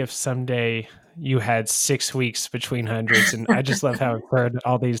 Maybe if someday you had 6 weeks between hundreds, and I just love how absurd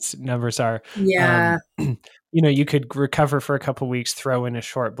all these numbers are. yeah, You could recover for a couple weeks, throw in a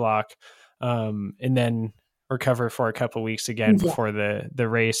short block, and then recover for a couple weeks again yeah, before the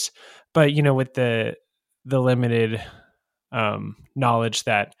race. But, with the limited knowledge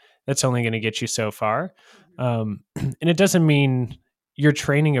that that's only going to get you so far. Mhm. And it doesn't mean you're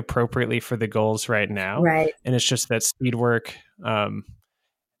training appropriately for the goals right now. right, And it's just that speed work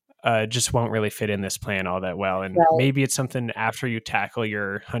just won't really fit in this plan all that well. And right, maybe it's something after you tackle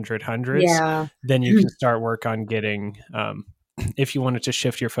your 100 hundreds, yeah, then you can start work on getting, if you wanted to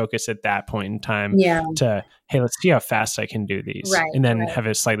shift your focus at that point in time yeah, to, hey, let's see how fast I can do these, right, and then right, have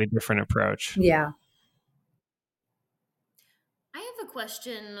a slightly different approach. yeah, I have a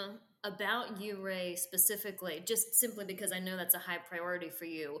question about Ouray specifically, just simply because I know that's a high priority for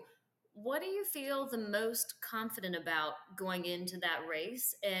you. what do you feel the most confident about going into that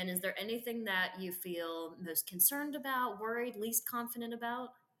race? And is there anything that you feel most concerned about, worried, least confident about?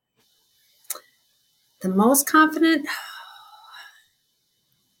 The most confident,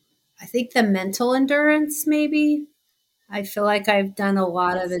 I think the mental endurance, maybe. I feel like I've done a I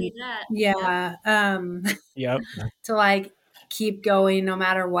lot can of it. see that. Yep. Yeah. Yep. To like keep going no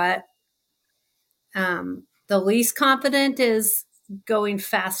matter what. The least confident is going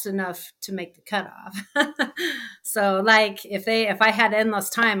fast enough to make the cutoff. So like if I had endless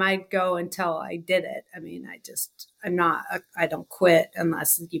time, I'd go until I did it. I mean, I don't quit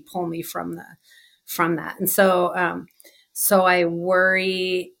unless you pull me from that. And so I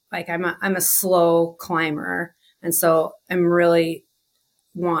worry, like I'm a slow climber. And so I'm really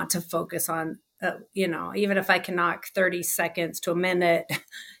want to focus on, even if I can knock 30 seconds to a minute,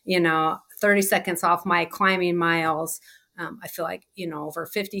 30 seconds off my climbing miles. I feel like, over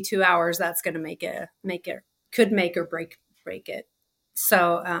 52 hours, that's going to could make or break it.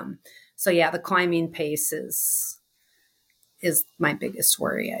 So yeah, the climbing pace is my biggest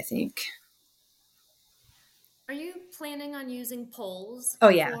worry, I think. Are you planning on using poles Oh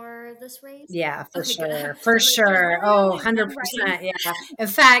yeah. for this race? Yeah, for Okay, good. sure. For There's sure. really Oh, only one right. 100%. Yeah. In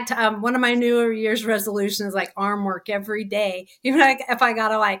fact, one of my New Year's resolutions is like arm work every day. Even like if I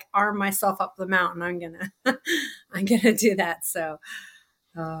gotta like arm myself up the mountain, I'm gonna do that. So,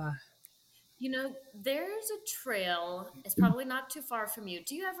 uh, There's a trail. It's probably not too far from you.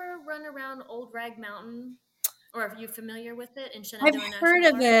 Do you ever run around Old Rag Mountain? Or are you familiar with it in I've Shenandoah heard National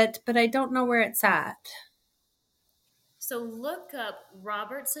of Park? it, but I don't know where it's at. So look up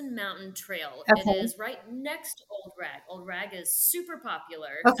Robertson Mountain Trail. It Okay. is right next to Old Rag. Old Rag is super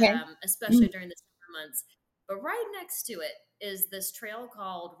popular, Okay. especially during the summer months. But right next to it is this trail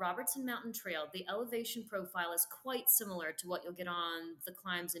called Robertson Mountain Trail. The elevation profile is quite similar to what you'll get on the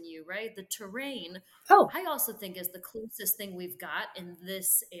climbs in Ouray. The terrain, Oh. I also think, is the closest thing we've got in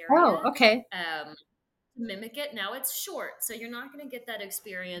this Oh. area. Okay. Mimic it. Now it's short, so you're not going to get that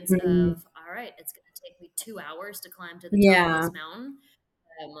experience Mm, of, all right, it's going to take me 2 hours to climb to the top of yeah. this mountain.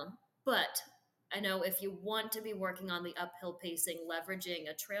 But I know if you want to be working on the uphill pacing, leveraging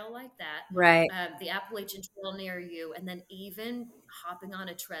a trail like that, Right. the Appalachian Trail near you, and then even hopping on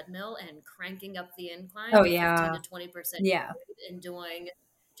a treadmill and cranking up the incline Oh to 15 yeah. to 20% Yeah. and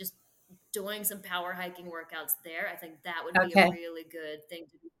doing some power hiking workouts there. I think that would be a Okay. really good thing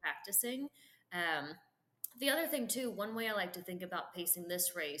to be practicing. Um, the other thing too, one way I like to think about pacing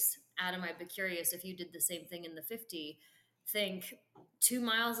this race, Adam, I'd be curious if you did the same thing in the 50. Think 2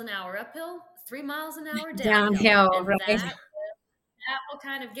 miles an hour uphill, 3 miles an hour downhill, Downhill. and Right. that will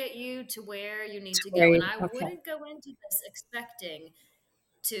kind of get you to where you need to go. And Great. I Okay. wouldn't go into this expecting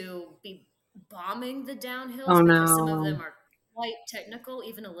to be bombing the Oh downhills because some of no. them are quite technical,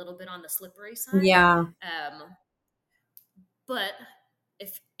 even a little bit on the slippery side. Yeah. But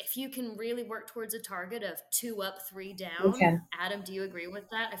if you can really work towards a target of 2 up, 3 down, Okay. Adam, do you agree with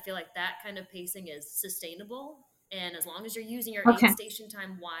that? I feel like that kind of pacing is sustainable. And as long as you're using your aid Okay. station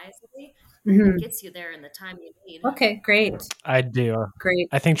time wisely, it Hmm. gets you there in the time you need. Okay. Great. I do. Great.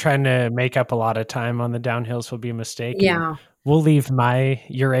 I think trying to make up a lot of time on the downhills will be a mistake, and Yeah. we'll leave my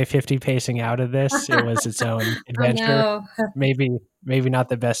Ouray 50 pacing out of this. It was its own Oh adventure. no. Maybe not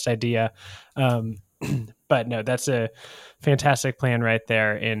the best idea. Um, but no, that's a fantastic plan right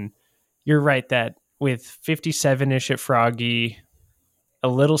there. And you're right that with 57-ish at Froggy, a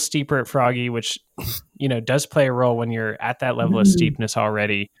little steeper at Froggy, which does play a role when you're at that level of Mhm. steepness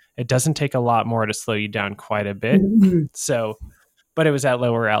already. It doesn't take a lot more to slow you down quite a bit. Mhm. So, but it was at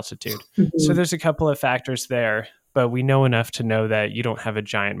lower altitude. So Mhm. there's a couple of factors there, but we know enough to know that you don't have a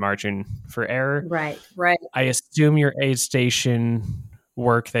giant margin for error. Right. Right. I assume your aid station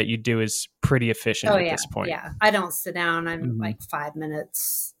work that you do is pretty efficient Oh at yeah. this point. Yeah. I don't sit down. I'm Mhm. like 5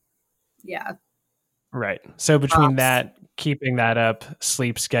 minutes. Yeah. Right. So between Tops. that, keeping that up,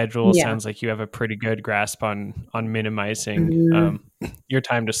 sleep schedule Yeah. sounds like you have a pretty good grasp on minimizing Mhm. your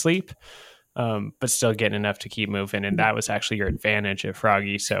time to sleep, but still getting enough to keep moving. And that was actually your advantage at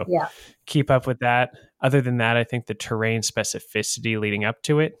Froggy. So Yeah. keep up with that. Other than that, I think the terrain specificity leading up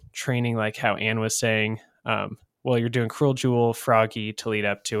to it, training like how Anne was saying, well, you're doing Cruel Jewel, Froggy to lead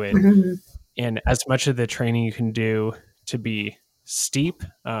up to it. Mhm. And as much of the training you can do to be steep,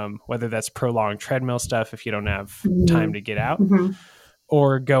 whether that's prolonged treadmill stuff if you don't have time Mhm. to get out, Mhm.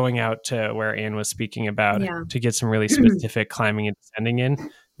 or going out to where Anne was speaking about Yeah. to get some really specific climbing and descending in,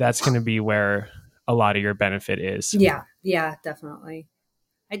 that's going to be where a lot of your benefit is. Yeah. Yeah. Definitely.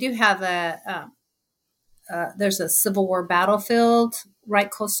 I do have there's a Civil War battlefield right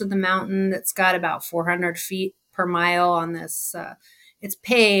close to the mountain that's got about 400 feet per mile on this. it's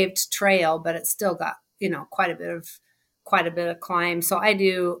paved trail, but it's still got, quite a bit of climb. So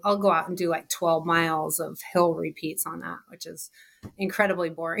I'll go out and do like 12 miles of hill repeats on that, which is incredibly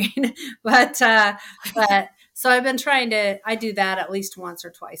boring. but so I've been I do that at least once or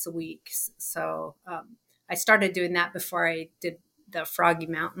twice a week. So I started doing that before I did the Froggy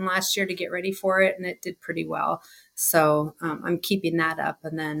Mountain last year to get ready for it, and it did pretty well. So I'm keeping that up.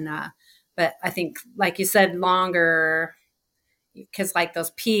 And then, but I think, like you said, longer, because like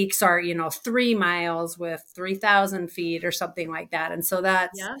those peaks are 3 miles with 3,000 feet or something like that, and so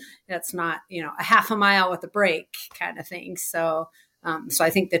that's not a half a mile with a break kind of thing. So I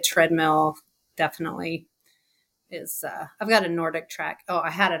think the treadmill definitely is. I've got a Nordic track. Oh, I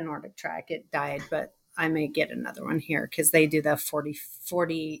had a Nordic track. It died, but I may get another one here because they do the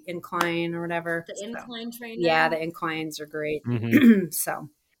 40 incline or whatever. The incline training. Yeah, the inclines are great. So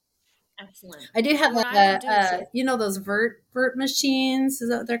excellent. I do have those vert machines. Is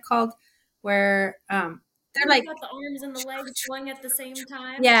that what they're called? Where they're like got the arms and the legs going at the same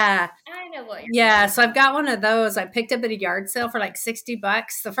time. Yeah, I know what you're yeah. So I've got one of those. I picked up at a yard sale for like $60.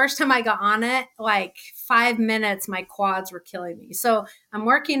 The first time I got on it, like 5 minutes, my quads were killing me. So I'm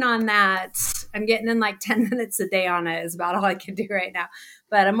working on that. I'm getting in like 10 minutes a day on it is about all I can do right now.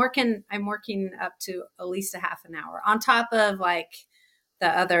 But I'm working up to at least a half an hour on top of like the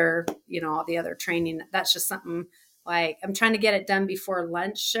other, all the other training. That's just something like I'm trying to get it done before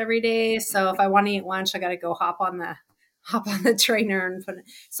lunch every day. So if I want to eat lunch, I got to go hop on the trainer and put it.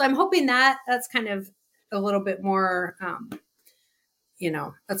 So I'm hoping that's kind of a little bit more,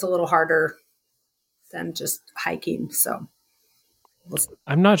 that's a little harder than just hiking. So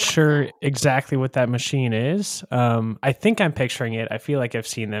I'm not sure exactly what that machine is. I think I'm picturing it. I feel like I've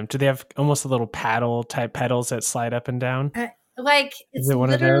seen them. Do they have almost a little paddle type pedals that slide up and down? Like it's is it one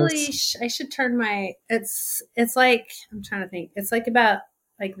literally, of those? I should turn it's like, I'm trying to think. It's like about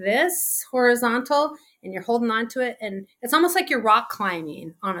like this horizontal and you're holding on to it. And it's almost like you're rock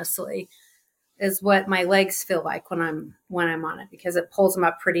climbing, honestly, is what my legs feel like when I'm on it, because it pulls them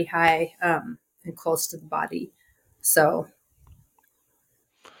up pretty high and close to the body. So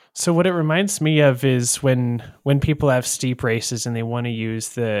what it reminds me of is when people have steep races and they want to use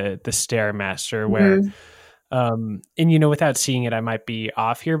the Stairmaster where, and without seeing it, I might be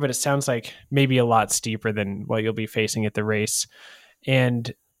off here, but it sounds like maybe a lot steeper than what you'll be facing at the race. And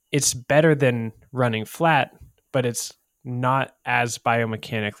it's better than running flat, but it's not as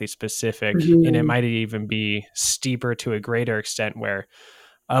biomechanically specific. And it might even be steeper to a greater extent where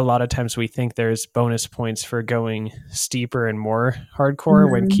a lot of times we think there's bonus points for going steeper and more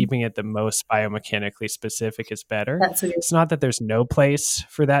hardcore when keeping it the most biomechanically specific is better. It's not that there's no place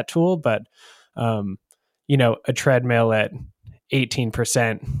for that tool, but a treadmill at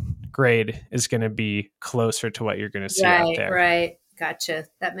 18% grade is going to be closer to what you're going to see out there. Right. Gotcha.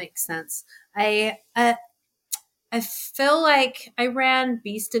 That makes sense. I feel like I ran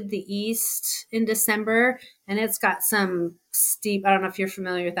Beast of the East in December, and it's got some steep, I don't know if you're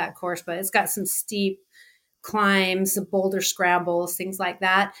familiar with that course, but it's got some steep climbs, boulder scrambles, things like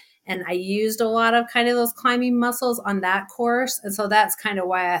that. And I used a lot of kind of those climbing muscles on that course. And so that's kind of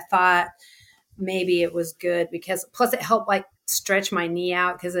why I thought maybe it was good, because plus it helped like stretch my knee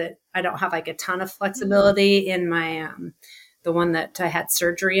out, because I don't have like a ton of flexibility in my the one that I had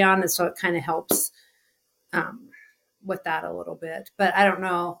surgery on, and so it kind of helps with that a little bit. But I don't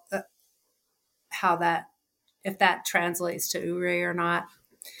know if that translates to Ouray or not.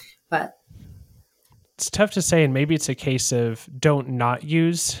 But it's tough to say, and maybe it's a case of don't not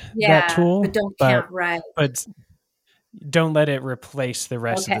use that tool, but don't count right. But don't let it replace the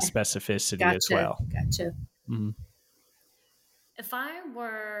rest of the specificity as well. Gotcha. Mm-hmm. If I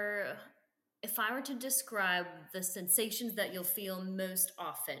were to describe the sensations that you'll feel most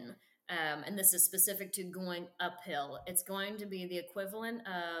often, and this is specific to going uphill, it's going to be the equivalent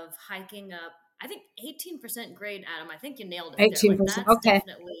of hiking up, I think 18% grade, Adam. I think you nailed it. 18%. Like, that's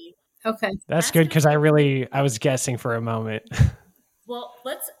definitely okay. That's good, because I was guessing for a moment. Well,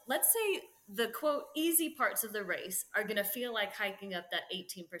 let's say the quote easy parts of the race are going to feel like hiking up that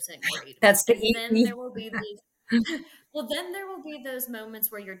 18% grade. That's the and then there will be then there will be those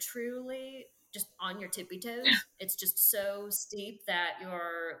moments where you're truly just on your tippy toes. It's just so steep that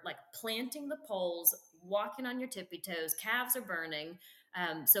you're like planting the poles, walking on your tippy toes, calves are burning.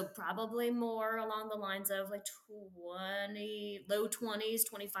 So probably more along the lines of like low 20s,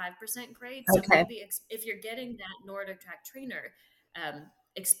 25% grade. So maybe if you're getting that Nordic track trainer,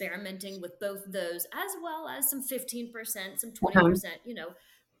 experimenting with both those, as well as some 15%, some 20%,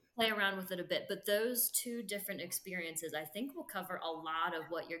 play around with it a bit. But those two different experiences, I think, will cover a lot of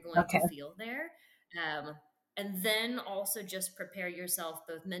what you're going to feel there. And then also just prepare yourself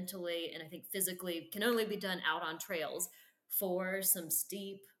both mentally and I think physically, can only be done out on trails, for some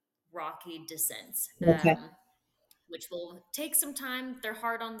steep, rocky descents, Okay. which will take some time. They're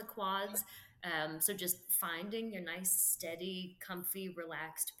hard on the quads. So just finding your nice, steady, comfy,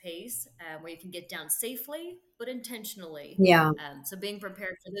 relaxed pace where you can get down safely, but intentionally. Yeah. So being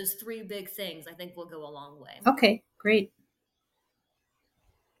prepared for those three big things, I think will go a long way. Okay, great.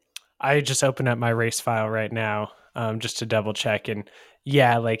 I just opened up my race file right now, just to double check. And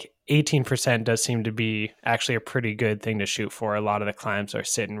yeah, like 18% does seem to be actually a pretty good thing to shoot for. A lot of the climbs are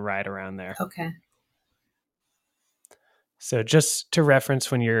sitting right around there. Okay. So just to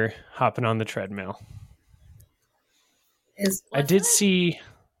reference when you're hopping on the treadmill. I did see.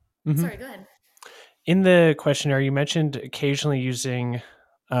 Sorry, go ahead. In the questionnaire, you mentioned occasionally using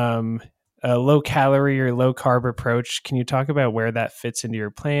a low calorie or low carb approach. Can you talk about where that fits into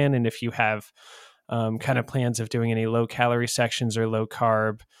your plan, and if you have kind of plans of doing any low calorie sections or low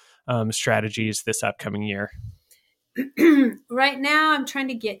carb strategies this upcoming year? Right now, I'm trying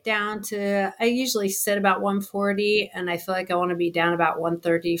to get down to, I usually sit about 140, and I feel like I want to be down about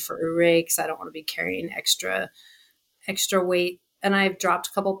 130 for Ouray because I don't want to be carrying extra weight. And I've dropped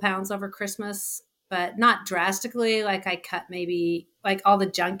a couple pounds over Christmas, but not drastically. Like I cut maybe like all the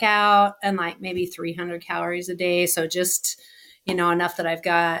junk out and like maybe 300 calories a day. So just, enough that I've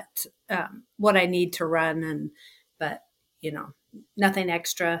got what I need to run, but nothing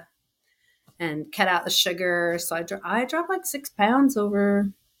extra, and cut out the sugar. So I dropped like 6 pounds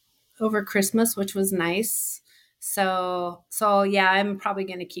over Christmas, which was nice. So yeah, I'm probably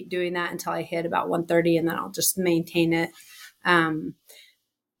going to keep doing that until I hit about 130, and then I'll just maintain it. I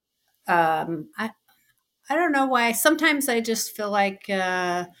don't know why. Sometimes I just feel like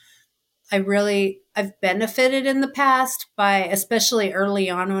I've benefited in the past by, especially early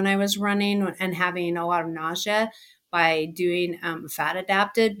on when I was running and having a lot of nausea, by doing fat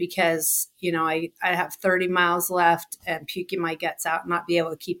adapted, because, I have 30 miles left and puking my guts out and not be able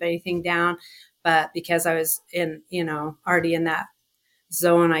to keep anything down. But because I was already in that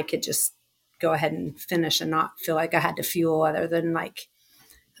zone, I could just go ahead and finish and not feel like I had to fuel other than like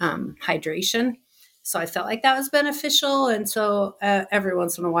hydration. So I felt like that was beneficial. And so every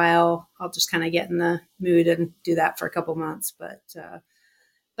once in a while, I'll just kind of get in the mood and do that for a couple months. But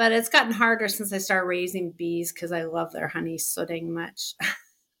it's gotten harder since I started raising bees because I love their honey so dang much.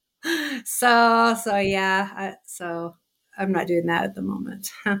 So yeah, so I'm not doing that at the moment.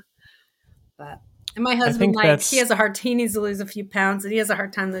 But and my husband, he has he needs to lose a few pounds, and he has a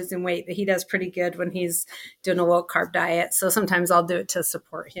hard time losing weight, but he does pretty good when he's doing a low carb diet. So sometimes I'll do it to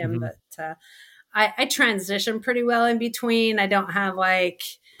support him, but I transition pretty well in between. I don't have like,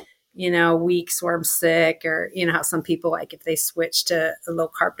 weeks where I'm sick, or, how some people, like if they switch to a low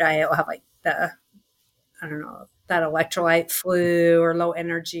carb diet, will have like that electrolyte flu or low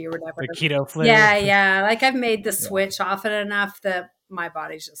energy or whatever. The keto flu. Yeah. Yeah. Like I've made the switch often enough that my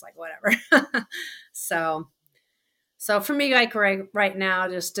body's just like, whatever. So for me, like right now,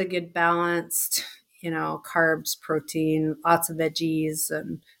 just a good balanced, carbs, protein, lots of veggies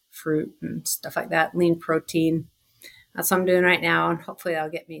and fruit and stuff like that. Lean protein. That's what I'm doing right now. And hopefully that'll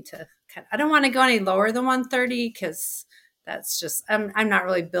get me to I don't want to go any lower than 130 because that's just, I'm not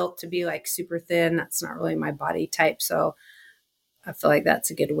really built to be like super thin. That's not really my body type. So I feel like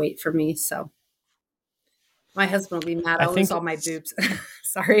that's a good weight for me. So my husband will be mad. I'll lose all my boobs.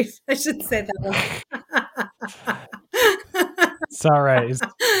 Sorry. I shouldn't say that. It's all right. It's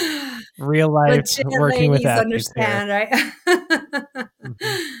real life working with athletes understand, here.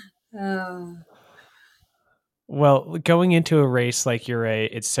 Right? Well, going into a race like Ouray,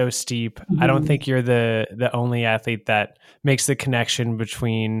 it's so steep. I don't think you're the only athlete that makes the connection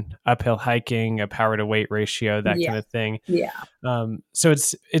between uphill hiking, a power to weight ratio, that kind of thing. Yeah. So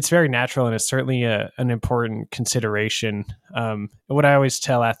it's very natural, and it's certainly an important consideration. What I always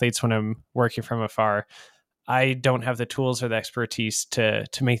tell athletes when I'm working from afar, I don't have the tools or the expertise to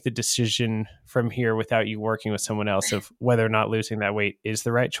make the decision from here without you working with someone else of whether or not losing that weight is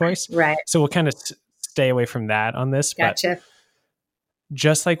the right choice. Right. So we'll kind of stay away from that on this. Gotcha. But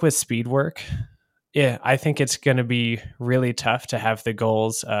just like with speed work, I think it's going to be really tough to have the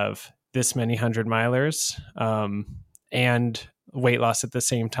goals of this many 100-milers and weight loss at the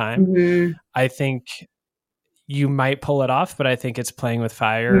same time. I think you might pull it off, but I think it's playing with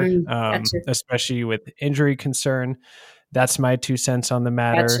fire, especially with injury concern. That's my 2 cents on the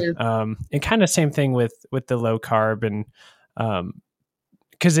matter. And kind of same thing with the low carb, and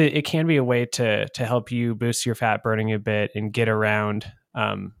because it can be a way to help you boost your fat burning a bit and get around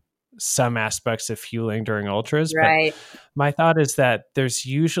some aspects of fueling during ultras. Right. But my thought is that there's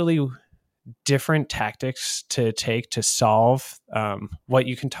usually different tactics to take to solve what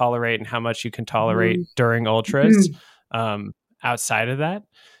you can tolerate and how much you can tolerate during ultras outside of that.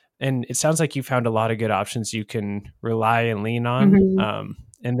 And it sounds like you found a lot of good options you can rely and lean on.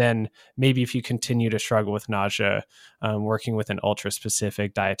 And then maybe if you continue to struggle with nausea, working with an ultra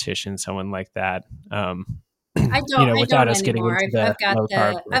specific dietitian, someone like that. I don't. I without don't us getting anymore. into the low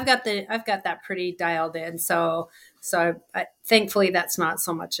carb. I've got that pretty dialed in. So thankfully that's not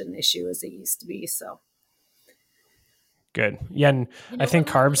so much an issue as it used to be. So good. Yeah, and I think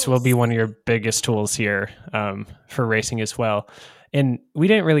carbs will be one of your biggest tools here for racing as well. And we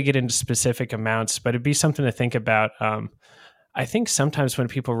didn't really get into specific amounts, but it'd be something to think about. I think sometimes when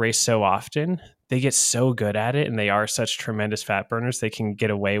people race so often, they get so good at it and they are such tremendous fat burners, they can get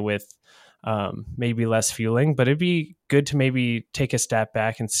away with maybe less fueling. But it'd be good to maybe take a step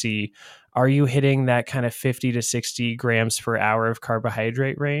back and see, are you hitting that kind of 50 to 60 grams per hour of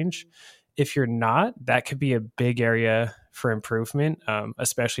carbohydrate range? If you're not, that could be a big area for improvement,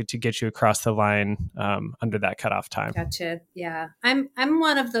 especially to get you across the line under that cutoff time. Gotcha. Yeah. I'm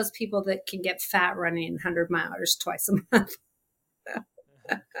one of those people that can get fat running 100 milers twice a month.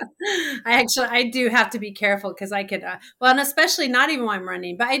 I do have to be careful because I could, and especially not even when I'm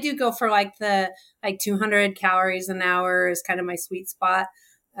running, but I do go for like 200 calories an hour is kind of my sweet spot.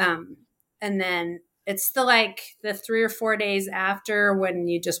 And then it's the 3 or 4 days after when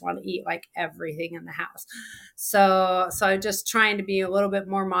you just want to eat like everything in the house. So I'm just trying to be a little bit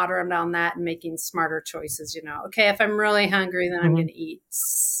more moderate on that and making smarter choices. Okay, if I'm really hungry, then I'm going to eat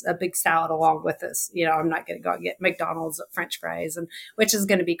a big salad along with this. I'm not going to go get McDonald's French fries, which is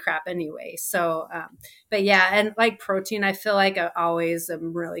going to be crap anyway. So, but yeah, and like protein, I feel like I always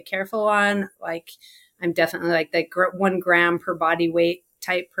am really careful on. Like, I'm definitely like the 1 gram per body weight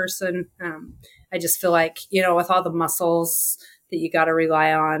type person. I just feel like, with all the muscles that you got to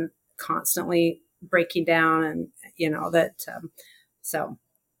rely on constantly breaking down and,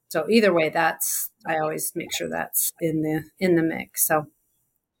 so either way, I always make sure that's in the mix. So.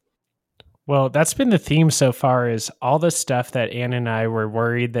 Well, that's been the theme so far, is all the stuff that Ann and I were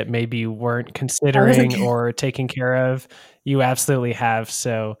worried that maybe you weren't considering or taking care of, you absolutely have.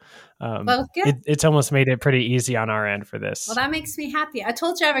 So it's almost made it pretty easy on our end for this. Well, that makes me happy. I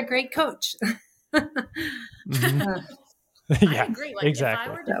told you I have a great coach. I agree. Like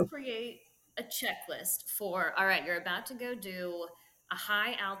exactly. If I were to create a checklist for, all right, you're about to go do a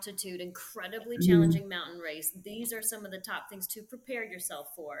high altitude, incredibly challenging mountain race. These are some of the top things to prepare yourself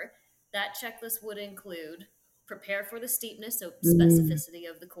for. That checklist would include prepare for the steepness, so specificity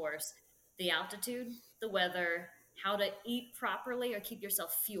of the course, the altitude, the weather, how to eat properly or keep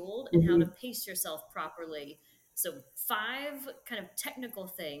yourself fueled, and how to pace yourself properly. So 5 kind of technical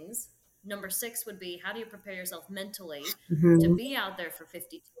things. Number 6 would be, how do you prepare yourself mentally to be out there for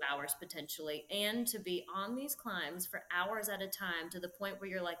 52 hours potentially, and to be on these climbs for hours at a time to the point where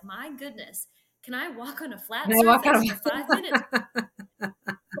you're like, my goodness, can I walk on a flat surface for 5 minutes?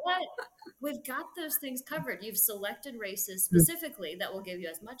 But we've got those things covered. You've selected races specifically that will give you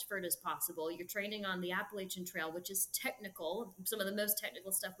as much vert as possible. You're training on the Appalachian Trail, which is technical, some of the most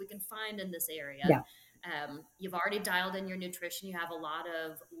technical stuff we can find in this area. Yeah. You've already dialed in your nutrition. You have a lot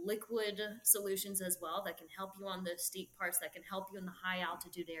of liquid solutions as well that can help you on the steep parts, that can help you in the high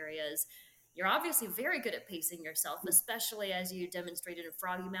altitude areas. You're obviously very good at pacing yourself, especially as you demonstrated in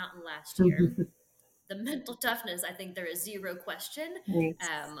Froggy Mountain last year. The mental toughness, I think there is zero question. We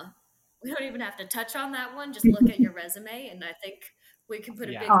don't even have to touch on that one. Just look at your resume, and I think we can put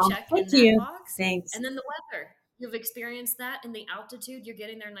a big check in that box. Thanks. And then the weather. You've experienced that in the altitude. You're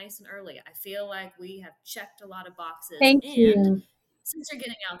getting there nice and early. I feel like we have checked a lot of boxes. Thank you. Since you're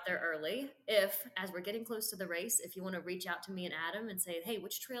getting out there early, if, as we're getting close to the race, if you want to reach out to me and Adam and say, hey,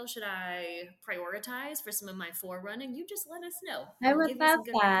 which trail should I prioritize for some of my forerunning, you just let us know. I would love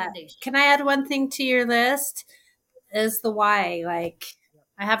that. Can I add one thing to your list? Is the why. Like,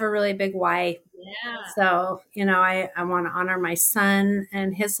 I have a really big why. Yeah. So, I want to honor my son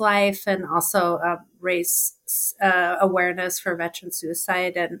and his life, and also raise awareness for veteran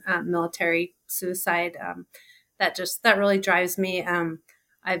suicide and military suicide. That really drives me.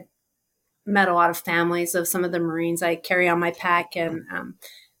 I've met a lot of families of some of the Marines I carry on my pack, and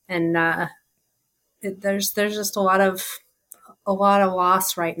there's just a lot of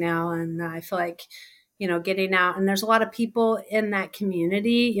loss right now, and I feel like getting out, and there's a lot of people in that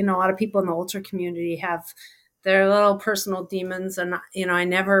community. A lot of people in the ultra community have their little personal demons, and I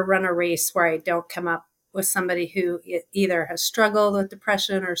never run a race where I don't come up with somebody who either has struggled with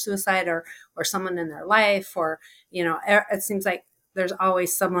depression or suicide, or someone in their life, or, it seems like there's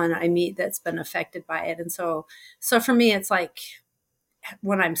always someone I meet that's been affected by it. And so for me, it's like,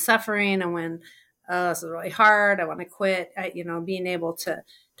 when I'm suffering and when this is really hard, I want to quit, being able to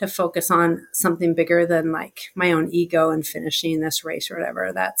focus on something bigger than like my own ego and finishing this race or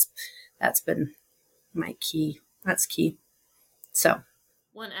whatever. That's been my key. That's key. So.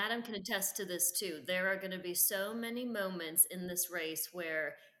 Well, Adam can attest to this too. There are going to be so many moments in this race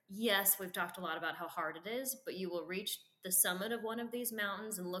where, yes, we've talked a lot about how hard it is, but you will reach the summit of one of these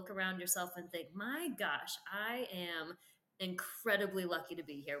mountains and look around yourself and think, my gosh, I am incredibly lucky to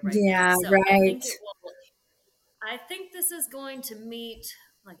be here right Yeah, now. So right. I think this is going to meet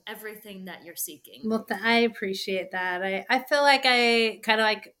like everything that you're seeking. Well, I appreciate that. I feel like I kind of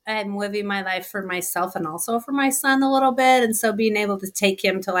like I'm living my life for myself and also for my son a little bit. And so being able to take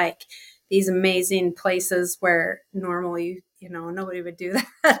him to like these amazing places where normally, nobody would do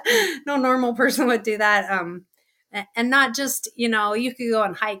that. No normal person would do that. And not just, you could go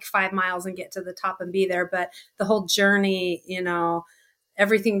and hike 5 miles and get to the top and be there, but the whole journey,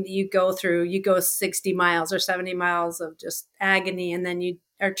 everything that you go 60 miles or 70 miles of just agony. And then you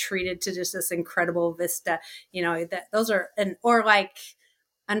are treated to just this incredible vista, that those are, or like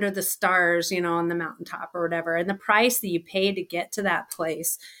under the stars, on the mountaintop or whatever. And the price that you pay to get to that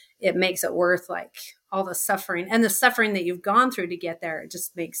place, it makes it worth like all the suffering and the suffering that you've gone through to get there. It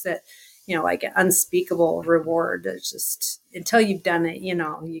just makes it, like an unspeakable reward. It's just, until you've done it,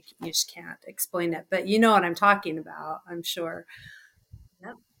 you just can't explain it, but you know what I'm talking about, I'm sure.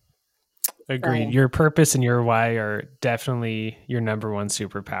 Yep. Agreed. Your purpose and your why are definitely your number one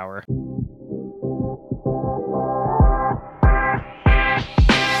superpower.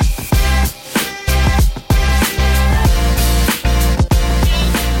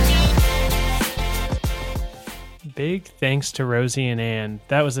 Big thanks to Rosie and Ann.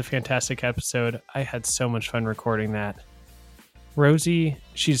 That was a fantastic episode. I had so much fun recording that. Rosie,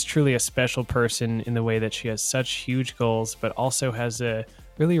 she's truly a special person in the way that she has such huge goals, but also has a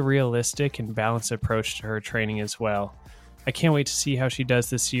really realistic and balanced approach to her training as well. I can't wait to see how she does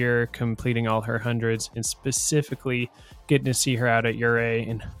this year, completing all her hundreds, and specifically getting to see her out at Ouray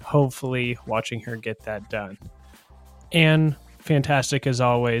and hopefully watching her get that done. And fantastic as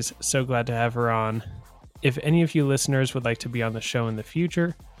always, so glad to have her on. If any of you listeners would like to be on the show in the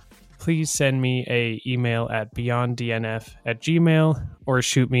future, please send me an email at beyonddnf@gmail.com or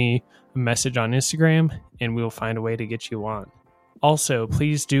shoot me a message on Instagram and we'll find a way to get you on. Also,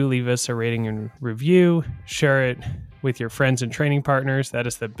 please do leave us a rating and review. Share it with your friends and training partners. That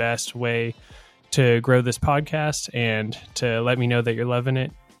is the best way to grow this podcast and to let me know that you're loving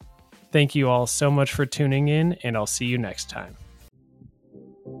it. Thank you all so much for tuning in, and I'll see you next time.